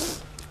үзэнгүүт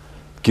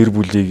гэр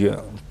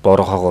бүлийг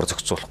борохоогоор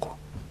зохицуулахгүй.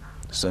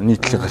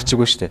 Нийтлэг гарчиг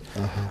ба штэ.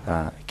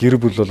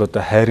 Гэр бүл бол одоо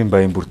хайрын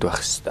баян бүрд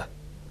байх хэвээр.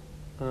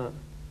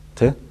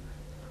 Тэ?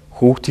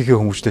 Хүүхдийнхээ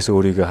хүмүүжлээс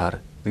өөрийгөө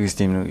хар. Тэгээс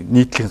тийм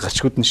нийтлэг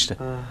гарчгууд нь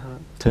штэ.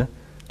 Тэ?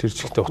 Тэр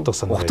чигтээ утга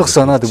санаа. Утга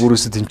санаад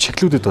бүрөөсөө тийм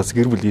чиглүүлээд бас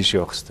гэр бүл ийшээ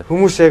явах хэвээр.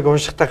 Хүмүүс яг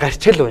уншихтаа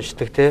гарчгал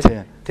уншдаг тий.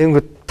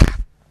 Тэнгүүд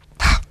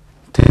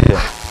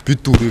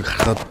бид үрийг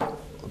хараад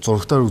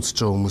зурагтаар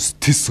үзэж байгаа хүмүүс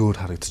тис өөр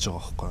харагдаж байгаа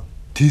байхгүй юу?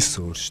 Тис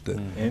өөр штэ.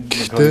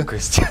 Гэхдээ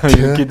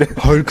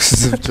хоёр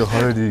гэсэн чинь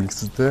хоёр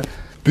гэсэн тий.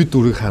 Бид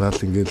үрийг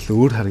хараад ингээд л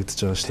өөр харагдаж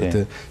байгаа штэ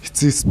тий.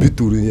 Эцээс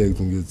бид үрийн яг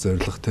ингээд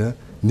зориг тий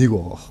нэг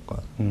байгаа байхгүй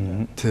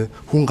юу? Тий.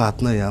 Хүн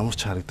гаднаа ямар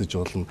ч харагдаж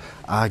болно.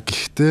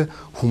 Гэхдээ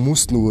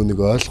хүмүүс нөгөө нэг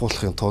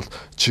ойлгуулахын тулд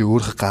чи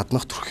өөрийнхөө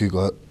гаднах төрхийг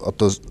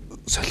одоо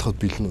солиход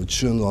бэлэн үү?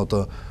 Жишээ нь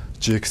одоо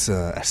Jax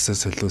арсаа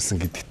солиулсан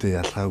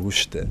гэдэгтээ ялгаагүй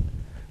штэ.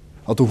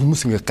 Одоо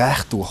хүмүүс ингээ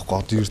гайхдаг байхгүй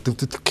одоо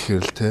эрдэмтэд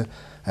гэхээр л те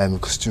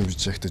амар костюм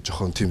бижэхтэй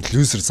жоохон тийм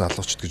лүзер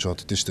залуучд гэж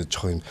боддөө штэ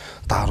жоохон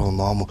даруу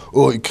ном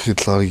өө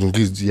гэхэд л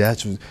ингээ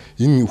яаж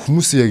энэ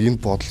хүмүүсийн яг энэ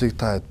бодлыг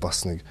та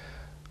бас нэг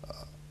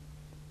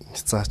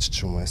цаач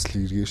ч юм уу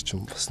эсвэл эргээр ч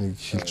юм бас нэг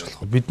хэлж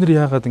болох. Бид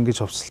нар яагаад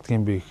ингэж хувцалдаг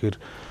юм бэ гэхээр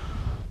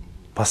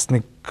бас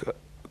нэг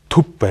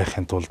төв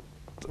байхын тулд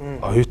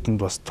оюутанд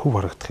бас төв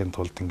харагдахын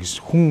тулд ингэж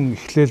хүн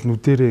эхлээл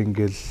нүдэрээ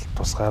ингээл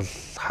тусгаал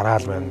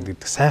хараал байна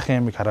гэдэг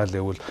сайхан ямиг хараал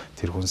явал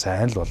тэр хүн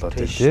сайн л болоод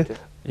тий.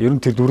 Ер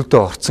нь тэр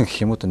дүрдээ орцсон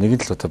гэх юм уу нэг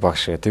л одоо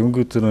багш.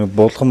 Тэнгүүд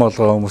булган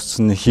малгай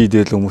өмссөн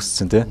хийдэл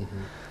өмссөн тий.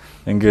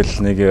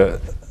 Ингээл нэг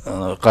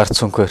гар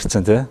цонхоо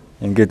ирсэн тий.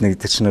 Ингээд нэг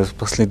тэр чинь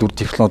бас нэг дүр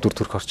диплом дүр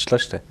төрх орчлаа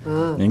штэ.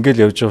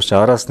 Ингээл явж байгаа чи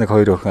араас нэг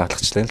хоёр охин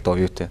алхачлаа л да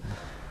оюутай.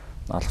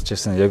 Алхаж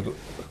ирсэн яг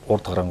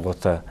урд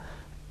гарангуудаа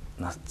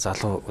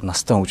залуу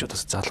настай хүн гэж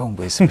бодож залуу хүн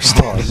байсан биш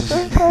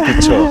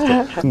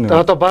үү?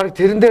 Одоо баг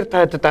тэрэн дээр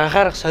та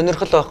анхаарах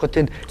сонирхол байхгүй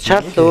тэнд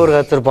шал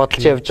өөр газар бодолж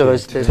явж байгаа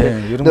шүү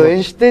дээ. Нөгөө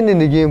Эйнштейн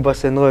нэг юм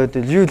бас энэ үед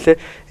юу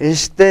лээ?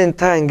 Эйнштейн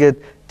та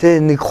ингээд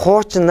тэ нэг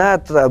хуучин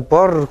наад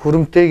бор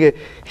хүрэмтэйгээ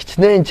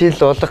хичнээн жил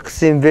болох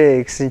гэсэн юм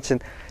бэ гэсэн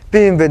чинь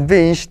би юм байна.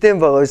 Би Эйнштейн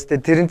байгаа шүү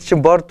дээ. Тэрэн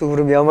чинь бор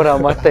дүрм ямар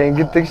амаатай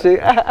ингэдэг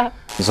шиг.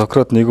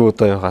 Сократ нэг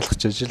удаа яг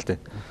алхаж иж л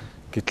дээ.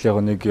 Гэтэл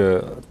яг нэг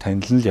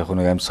танил нь яг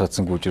нэг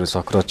амьсгаадсан гүйжрээ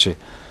Сократ чи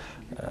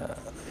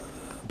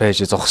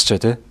байж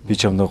зогсчаа тий. Би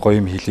ч юм нэг гоё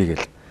юм хэлье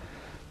гэл.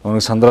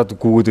 Нэг сандраад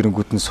гүгөөд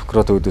ирэнгүүт нь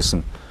Сократ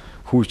өдөөс нь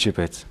хүү чи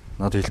байз.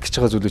 Надад хэлэх гэж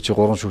байгаа зүйлээ чи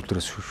 3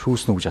 шүүлтээрээс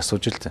шүүснө гэж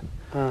асууж л дээ.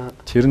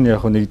 Тэр нь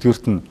яг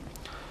нэгдүгürt нь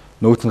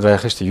нөөт нь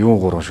гайхах шүү дээ.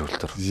 Юун 3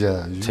 шүүлтэр.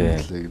 Яа, юу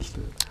хэлээ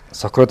гэлээ.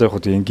 Сократ яг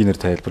энгийнээр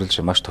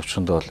тайлбарлаж маш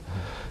товчхондоо бол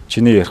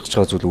чиний ярих гэж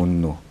байгаа зүйл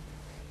үнэн үү?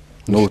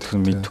 Нөөтх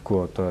нь мэдэхгүй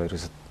одоо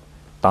ерөөсө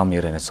дам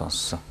ярианаас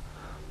сонссон.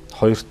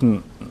 Хоёрт нь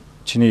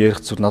чиний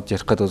ярих зүйл надад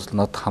ярих гэдэг бол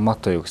надад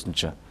хамаатай юу гэсэн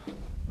чинь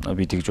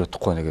би тэгж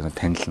бодохгүй нэг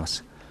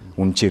танилнаас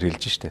үнчээр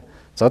хэлж штэ.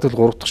 За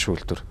тэгвэл 3 дахь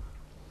шүүлтэр.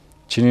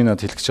 Чиний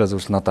надад хэлэх гэж байгаа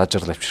зүйл надад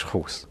ажрал авчрах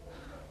уу гэсэн.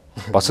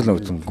 Бас л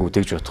нүггүй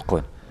тэгж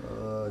бодохгүй.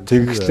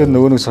 Тэгэхээр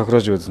нөгөө нэг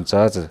Сократ юусэн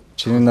за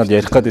чиний надад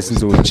ярих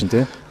гэдсэн зүйл чинь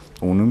те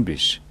үнэн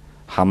биш.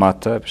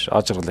 Хамаатай биш.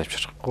 Ажрал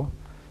авчрахгүй.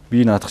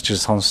 Би наадах чинь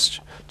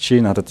сонсч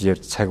чи надад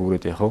ярьж цаг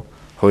үрээд яах вэ?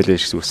 Хойлоо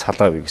шиг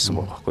салаа бий гэсэн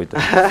байгаа байхгүй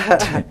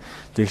да.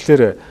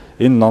 Тэгэхээр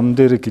энэ ном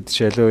дээр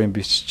гэдэж алуу юм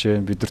бичиж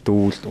бидэрт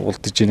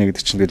уулдж ийнэ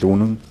гэдэг чинь тэгэл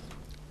үнэн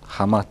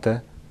хамаатай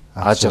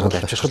ажрал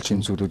авчрах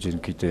чинь зүйлүүд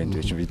ерөнхийдөө энэ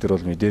байж бид нар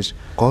бол мэдээж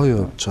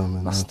гоё явж байгаа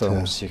юм. Настай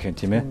хүмүүсийн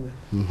тийм ээ.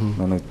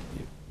 Нөгөө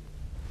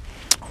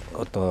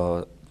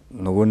одоо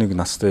нөгөө нэг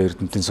настай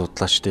эрдэмтдийн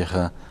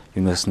судлаачдынхаа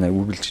юунаас нь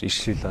үргэлж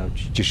ишлэл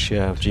авч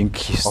жишээ авч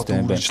ингэх хэрэгтэй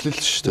юм байна.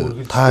 Үргэлжлэл шүү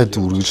дээ. Та хэд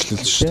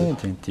үргэлжлэл шүү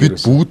дээ. Бид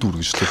бүгд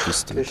үргэлжлэл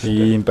шүү дээ.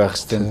 Тийм байх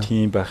хэрэгтэй,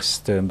 тийм байх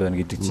хэрэгтэй юм байна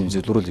гэдэг зүйл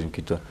зөвлөрөл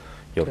ерөнхийдөө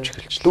явж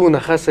эхэлж байна. Дүү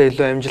нахаасаа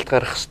илүү амжилт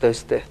гаргах хэрэгтэй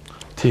шүү дээ.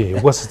 Тий,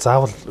 угаасаа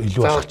заавал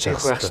илүү байх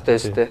хэрэгтэй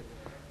шүү дээ.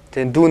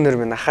 Тэгээ дүүнэр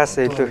минь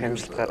нахаасаа илүү их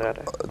амжилт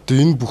гаргаарай.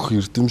 Тэгээ энэ бүх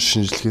эрдэм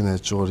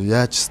шинжилгээний хажуугаар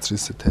яаж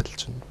стрессээ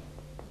тайлж байна?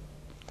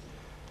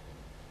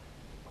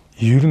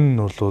 Ер нь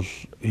бол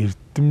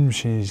эрдэм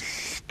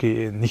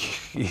шинжилгээ нэг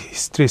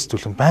стресс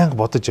түлэн байнга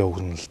бодож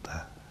явна л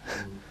да.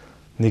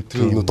 Нэг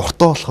тийм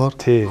дуртай болохоор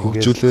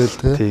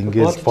хөгжүүлээл тий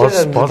ингээд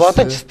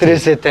бодож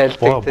стрессээ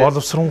тайлдаг.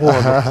 Боловсронгуй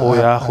болохгүй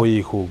яах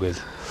вэ ийх үү гэл.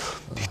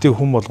 Гэхдээ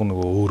хүн болгоо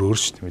нөгөө өөр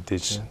шүү дээ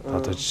мэдээж.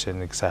 Одоо жишээ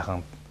нэг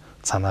сайхан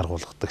цанаар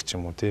гулгадаг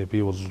ч юм уу тий. Би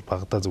бол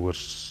багада зүгээр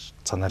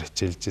цанаар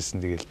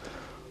хичээлжсэн тэгэл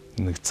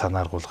нэг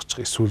цанаар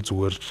гулгачих эсвэл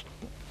зүгээр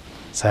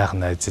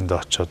сайхан найзынд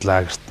очиод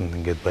лагерт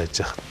ингээд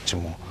байж явах ч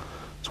юм уу.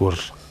 Зүгээр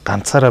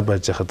ганцаараа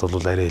байж байхад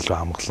бол арай илүү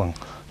амгалан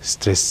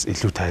стресс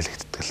илүү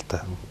тайлагддаг л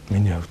та.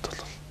 Миний хувьд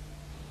бол.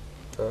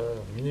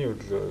 Миний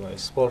хувьд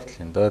спорт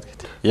л юм даа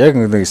гэдэг. Яг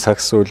нэг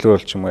сакс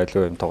өлөө ч юм уу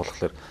аливаа юм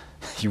тоглохлоор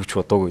юу ч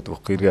бодоогүй гэдэг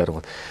үгүй эргээ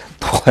харангууд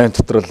тухайн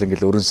дотор л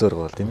ингээл өрнсөөр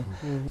гол тийм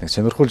ээ. Нэг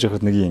сонирхолж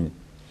явахад нэг юм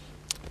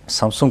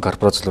Samsung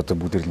корпорациудаа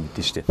бүгд л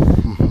мэдэн штэ.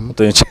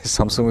 Одоо энэ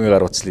Samsung-ийн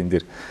гар утас л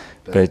энэ дээр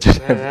байж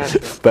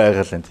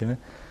байгаа л тийм ээ.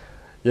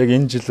 Яг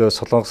энэ жил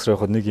Солонгос руу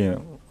явахад нэг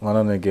юм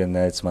манай нэг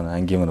найз маань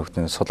ангийн маань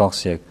өгтөн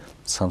Солонгос яг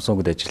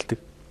Samsung-д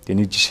ажилладаг. Тэгээ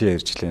нэг жишээ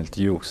ярьж илээ л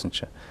дээ юу гэсэн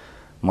чинь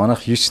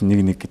манайх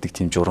 911 гэдэг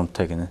тийм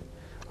журамтай гинэ.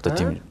 Одоо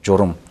тийм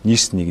журам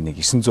 911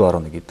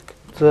 911 гэдэг.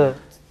 За.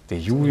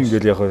 Тэгээ юу юм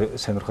гээл яг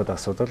сонирхоод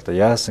асуудал л да.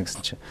 Яасан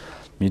гэсэн чинь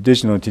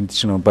мэдээж нөө тэнд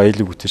чинь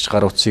баялаг үтэж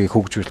гар утсыг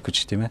хөгжүүлэх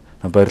гэж тийм ээ.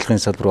 Барилгын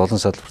салбар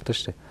олон салбартай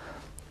шүү дээ.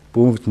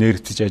 Бүгд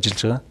нэртэж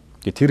ажиллаж байгаа.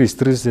 Тэгээ тэр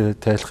стресс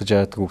тайлах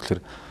яадаг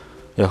гэхээр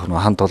яг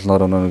нөө ханд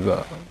толноор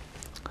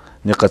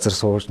нэг газар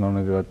сууж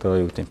нэг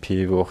одоо юу гэдэг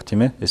пив уух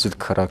тийм ээ. Эсвэл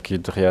караоке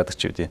яадаг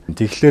ч үгүй.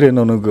 Тэгэхээр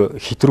нэг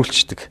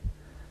хитрүүлчдэг.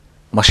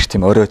 Маш их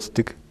тийм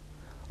оройтдаг.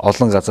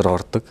 Олон газар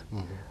ордог.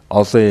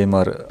 Олон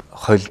юмар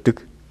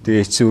холдог.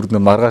 Тэгээ эцсийн үрд нь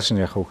маргааш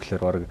нь яхах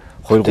гэхээр баг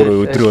 2-3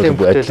 өдөр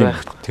бол адилхан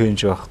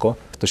тэнж байхгүй.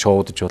 Одоо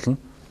шоудаж болно.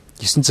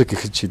 9 цаг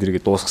гэхэд чи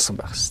дэргээ дуусгасан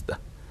байх хэвээр.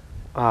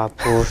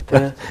 Бүр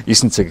тий.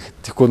 9 цаг.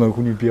 Тэгэхгүй нэг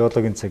хүний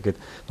биологийн цаг гээд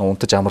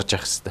унтаж амарч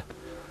явах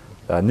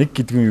хэвээр. Нэг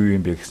гэдгийн юу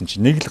юм бэ гэсэн чи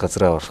нэг л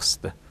газараа орох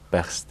хэвээр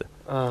байх хэвээр.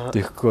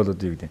 Тэгэхгүй бол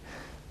юу гэдэг.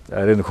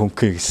 Арай нэг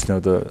хөнгө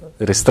гэсэн одоо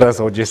ресторан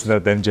сууж яснаа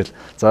дамжил.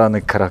 За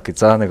нэг караоке,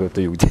 за нэг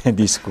одоо юу гэдэг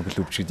диско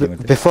клуб ч гэдэг юм.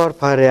 Before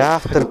party,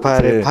 after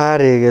party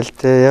гээл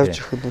те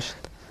явж өгөх нь шүү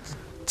дээ.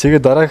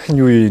 Тэгээ дараагийнх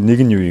нь юу нэг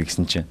нь юу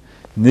гэсэн чинь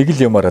нэг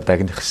л юмараа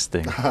дагних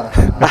хэвчтэй.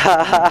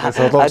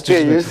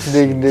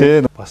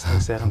 Бас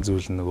нэг сайхан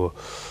зүйл нөгөө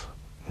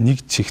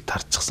нэг чих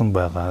тарчсан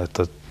байгаа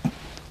одоо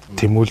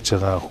тэмүүлж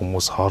байгаа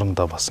хүмүүс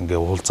хоорондоо бас ингээ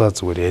уулзаа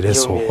зүгээр яриа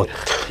суугаад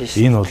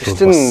энэ бол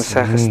бас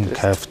сайхан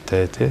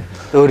кафетэй тий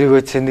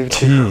өөрийгөө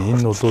цэнэглэх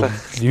энэ бол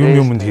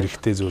юмд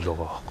хэрэгтэй зүйл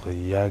байгаа байхгүй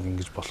яг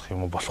ингэж болох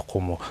юм уу болохгүй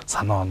юм уу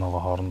санаа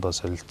оноогоо хоорондоо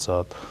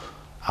солилцоод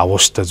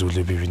авууштай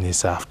зүйлээ бие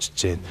бинээсээ авчиж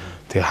जैन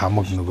тэгээ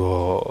хамаг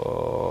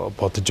нөгөө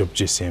бодож явж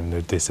исэн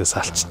юмнуудээсээ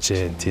салчиж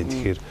जैन тий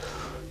тэгэхээр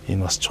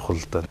энэ бас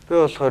чухал да би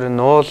болохоор энэ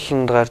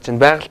ууланд гарч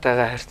ин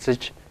байгальтайгаа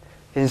харьцаж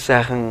энэ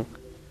сайхан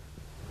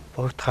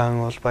Богдхан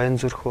бол Баян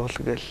зүрх уул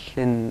гэл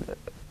энэ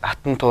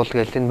Атан туул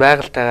гэл энэ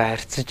байгальтайгаа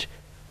харьцаж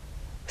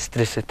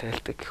стрессээ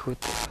тайлдаг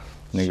гэхүүд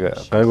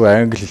нэг гайгүй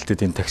англи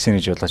хэлтэй энэ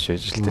таксины жолооч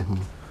байж л тээ.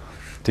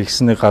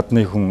 Тэгснэ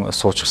гадны хүн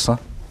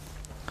суучихсан.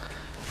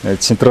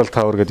 Централ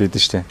тавер гэдэг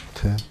идэв штэ.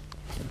 Тий.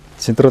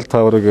 Централ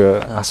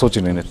таверыг асууж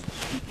ирнэ.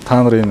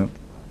 Та нар энэ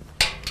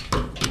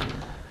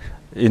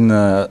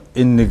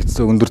нэг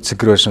өндөр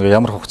цэгэр байшингаа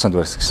ямар хугацаанд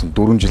барьсан гэсэн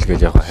 4 жил гэж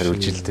яг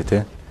хариулж илдэ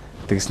тий.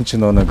 Тэгсэн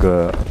чинь нэг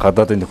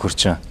гадаадын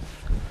нөхөрчин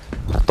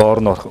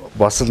доор нь орох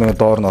бас л нэг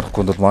доор нь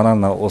орохгүй бол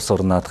манай улс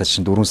орн наадах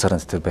чинь 4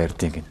 сараас тэр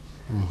байрдیں۔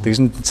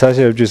 Тэгсэн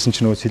цаашаа явж исэн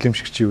чинь нөгөө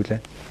сэлэмшигч юу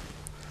лээ?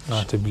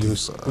 Тэг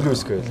блюз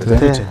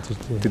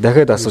гэлээ.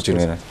 Дахиад асууж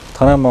ирнэ.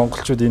 Танай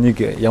монголчууд энийг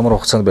ямар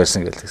хугацаанд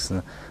байрсан гэж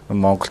тэгсэн.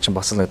 Монголчин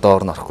бас л нэг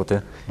доор нь орохгүй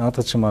тий.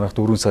 Наадах чинь манайх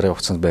 4 сарын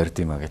хугацаанд байрд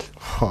юм а гэл.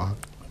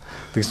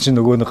 Тэгсэн чинь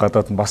нөгөө нэг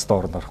гадаад нь бас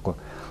доор нь орохгүй.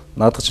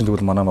 Наадах чинь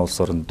тэгвэл манай улс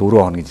орн 4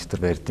 хоногийн дотор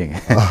байрдیں۔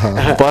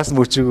 Бас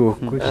мөчөөгөө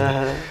өгөхгүй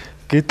шүү.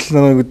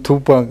 Гэтэл нэг төв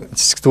банк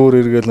цэцэг төр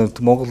эргээл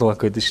Монгол банк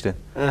гэдэг шүү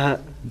дээ.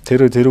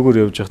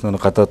 Тэрүүгээр явж явах нэг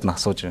гадаад нь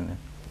асууж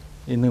байна.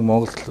 Энэ нэг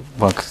Монгол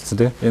банк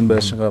гэсэн тийм. Энэ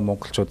байшингаа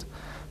монголчууд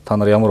та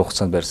нар ямар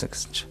хугацаанд байрсан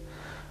гэсэн чинь.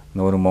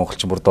 Нөгөө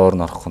монголчин бүр доор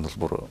нь орох нь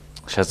бол бүр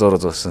шазуур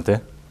зоосон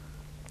тийм.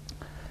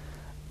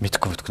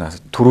 Мэдгүй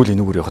төрүүл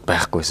энүүгээр явахд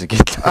байхгүй байсан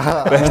гэтэл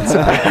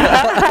байцсан.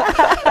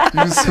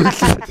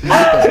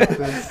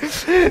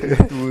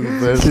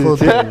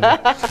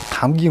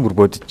 Хамгийн бүр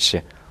бодит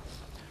жишээ.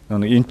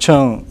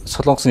 Энчан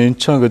Солонгосын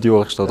Энчан гэдэг юу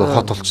байгаа шүү дээ. Одоо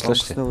хот болчихлоо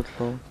шүү дээ.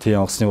 Тийм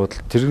онгоцны бодол.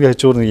 Тэрний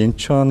хажуур нэг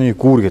Энчаны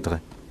гүүр гэдэг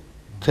байгаа.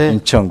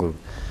 Тийм. Энчан гүүр.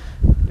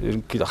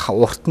 Ерөнхийдөө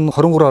урт нь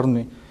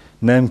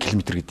 23.8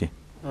 км гэдэг.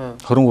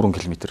 23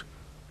 км.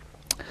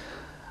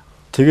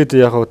 Тэгээд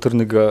яг тэр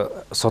нэг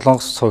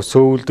Солонгос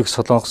сөүлдэх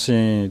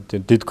Солонгосын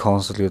дэд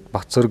консул гэдэг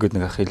Бааtar гэдэг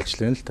нэг ах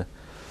хэлжлээ л да.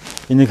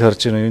 Энийг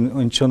харж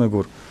байгаа Энчаны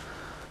гүүр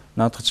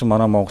наадах чинь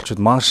манай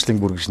монголчууд маршлинг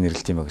гүүр гэж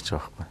нэрлэдэг юм а гэж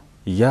байгаа байхгүй.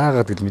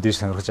 Яагаад гэвэл мэдээж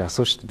сонирхож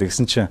асуу шүү дээ.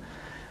 Тэгсэн чинь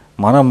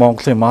манай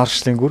Монголын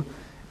маршлинг гүр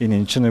энэ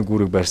Энчаны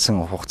гүрийг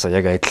барьсан хугацаа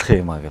яг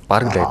адилхан юм аа гэж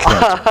бараг л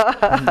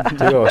адилхан.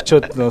 Тэгээ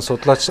очиод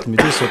судлаач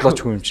мэдээж судлаач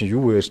хүн юм чинь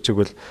юу ярьчих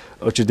бол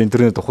очиод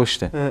интернет ухах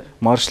шүү дээ.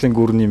 Маршлинг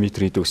гүрний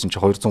метр хийдэг гэсэн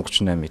чинь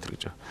 238 м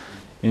гэж байна.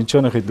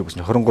 Энчаны хийдэг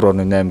гэсэн чинь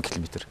 23.8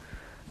 км.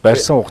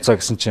 Барьсан хугацаа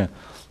гэсэн чинь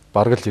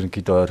бараг л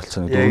ерөнхийдөө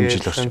ойролцоо 4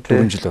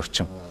 жил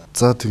орчим.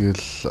 За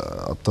тэгэл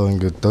одоо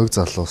ингээд Dogi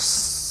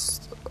Zaluus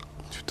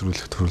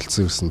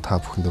төрөлцсөн ирсэн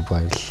та бүхэндээ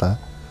баярлалаа.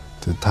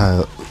 Тэгээ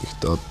та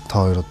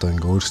хоёр одоо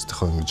ингээ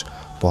өөрсдийнхөө ингэж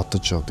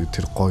бодож явдаг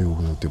тэр гоё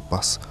үгнүүдийг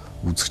бас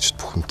үзэгчд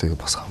бүхэнтэйгээ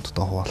бас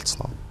хамтдаа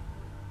хуваалцсан уу?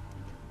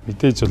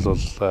 Мэдээж бол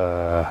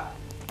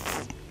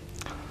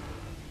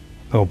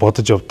нөгөө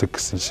бодож явдаг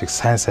гэсэн шиг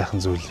сайн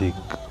сайхан зүйлийг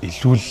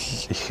илүү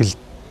их л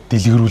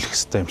дэлгэрүүлэх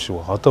хэрэгтэй юм шиг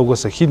байна. Одоо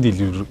угаасаа хин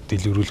дэлгэрүүлэх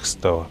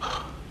хэрэгтэй байна.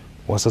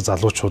 Угаасаа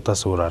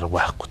залуучуудаас өөр арга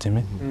байхгүй тийм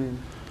ээ.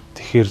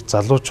 Тэгэхээр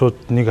залуучууд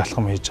нэг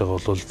алхам хийж байгаа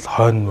бол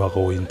хойно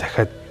байгаа үеийн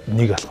дахиад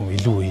нэг алхам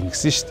илүү хийн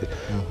гэсэн шүү дээ.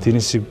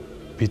 Тэрний шиг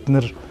бид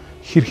нар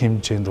хэр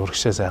хэмжээнд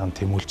урагшаа сайхан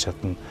тэмүүлж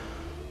чадна.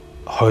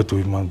 Хойд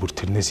үе маань бүр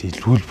тэрнээс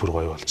илүү л бүр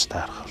гоё болж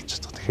таарах болж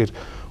байгаа. Тэгэхээр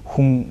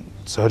хүн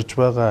зорж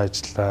байгаа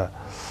ажлаа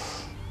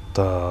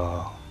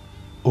одоо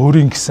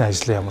өөрийн гэсэн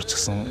ажлаа ямар ч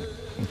гэсэн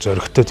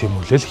зоригтой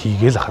тэмүүлэл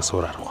хийгээл ахаас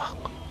өөр арга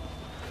байхгүй.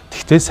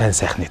 Тэгтээ сайн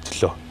сайхны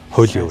төлөө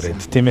хуулийн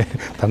өрөөнд тийм ээ.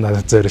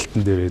 Танаа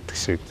зорилтон дээр байдаг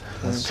шиг.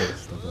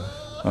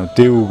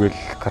 Дэвгэл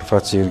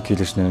корпорац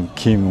ерөнхийлөгчний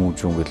Ким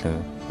Үжүн гэлээ.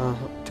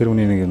 Тэр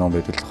хүний нэг ном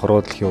байдаг л хорвоо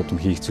дэлхийн удам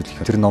хийх зүйл.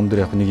 Тэр ном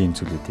дээр яг нэг юм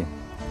зүйл үүдээ.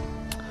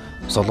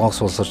 Солонгос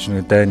улс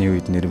орчны дайны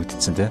үед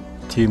нэрмэгдсэн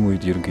тийм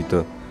үед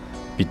ерөнхийдөө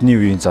бидний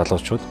үеийн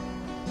залуучууд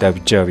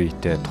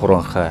давжавитэй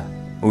туранхай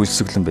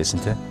үйлсэглэн байсан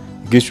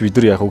Гэвч бид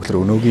нар яг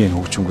өглөр өнөөгийн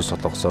хөгжмөнгөө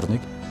Солонгос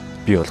орныг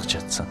бий болгож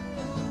чадсан.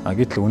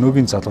 Гэтэл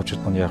өнөөгийн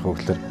залуучууд маань яг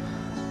өглөр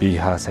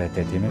бие хаа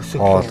сайтай тийм ээ.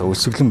 Хоол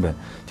өсөглөн байна.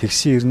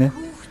 Тэгсэн ирнэ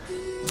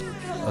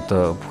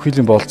одоо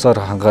бүхийлийн болцоор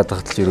хангаад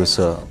тахтал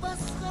ерөөсөө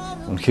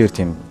үнэхээр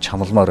тийм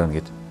чамламаар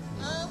байна гэд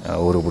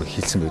өөрөө бүр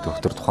хэлсэн байдаг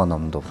доктор тухайн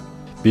номонд.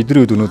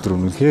 Бидний өнөөдөр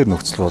үнэхээр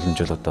нөхцөл боломж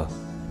л одоо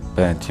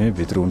байна тийм ээ.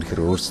 Бид нар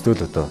үнэхээр өөрсдөө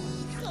л одоо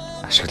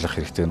ашиглах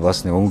хэрэгтэй байна.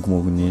 Бас нэг өнгө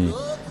мөнгөний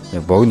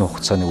нэг богино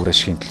хугацааны үр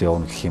ашигын төлөө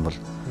явна гэх юм бол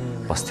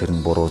бас тэр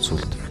нь буруу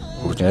зүйл.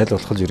 Бүгд айл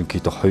болох л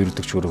ерөнхийдөө 2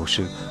 дахь өрөө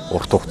шиг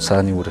урт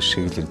хугацааны үр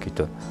ашиг л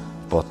ерөнхийдөө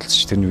бодолч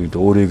тэрний үед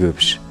өөрийгөө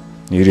биш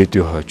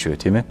ирээдүйн хойч вэ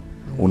тийм ээ.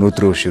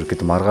 Өнөөдрөө биш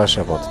ерөнхийдөө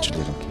маргаашаа бодож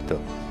л ерөнхийдөө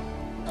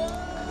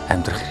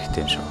амьдрах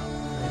хэрэгтэй юм шиг.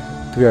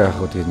 Тэгээ яг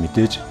хөө тэгээд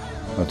мэдээж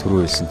түрүү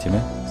хэлсэн тийм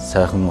ээ.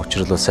 Сайхан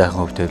учрал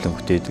сайхан хөв тавилан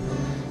бүтээдэг.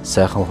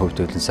 Сайхан хөв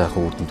тавилан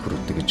сайхан үр дүнд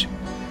хүргэдэг гэж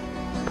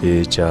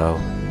ээж аав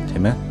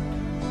тийм ээ.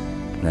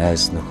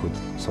 Найз нөхөд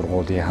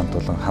сургуулийн хамт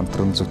олон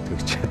хамтран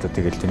зүтгэгч одоо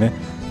тэгэл тийм ээ.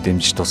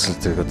 Дэмжиж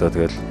тусалдаг одоо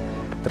тэгэл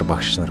тэр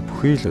багш нар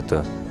бүхий л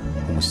одоо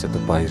хүмүүст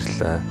одоо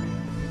баярлалаа.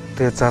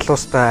 Тэгээ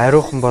залуустай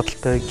ариухан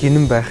бодолтой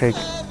гинэн байхыг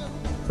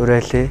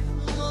уриалъя.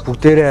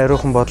 Бүгдээрээ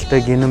ариухан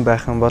бодолтой гинэн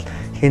байх юм бол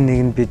хэн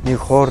нэгэнд биднийг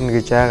хуурна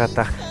гэж яагаад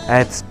ах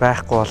айдас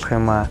байхгүй болох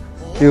юм аа.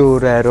 Би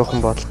өөрөө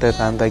ариухан бодолтой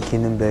дандаа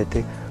гинэн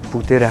байдаг.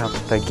 Бүгдээрээ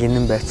хамтдаа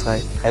гинэн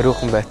байцгаая,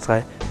 ариухан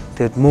байцгаая.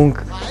 Тэгэд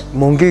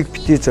мөнгийг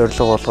бити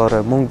зорилго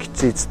болгоорой. Мөнгө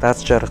эцэц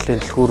даз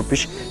жаргалын түлхүүр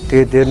биш.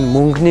 Тэгээд дээр нь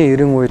мөнгөний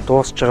 90 үе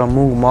дуусж байгаа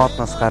мөнгө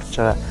модноос гарч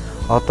байгаа.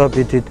 Одоо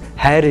бидэд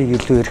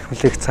хайрыг илүү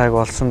эрхэмлэх цаг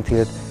болсон.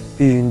 Тэгээд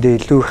би юундээ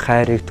илүү их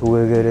хайрыг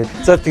түгээгээрээ.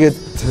 За тэгээд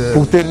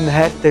бүгдээр нь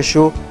хайртай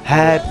шүү.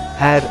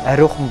 Хайр,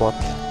 ариухан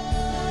бодол.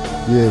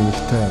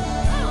 Мэгтэй.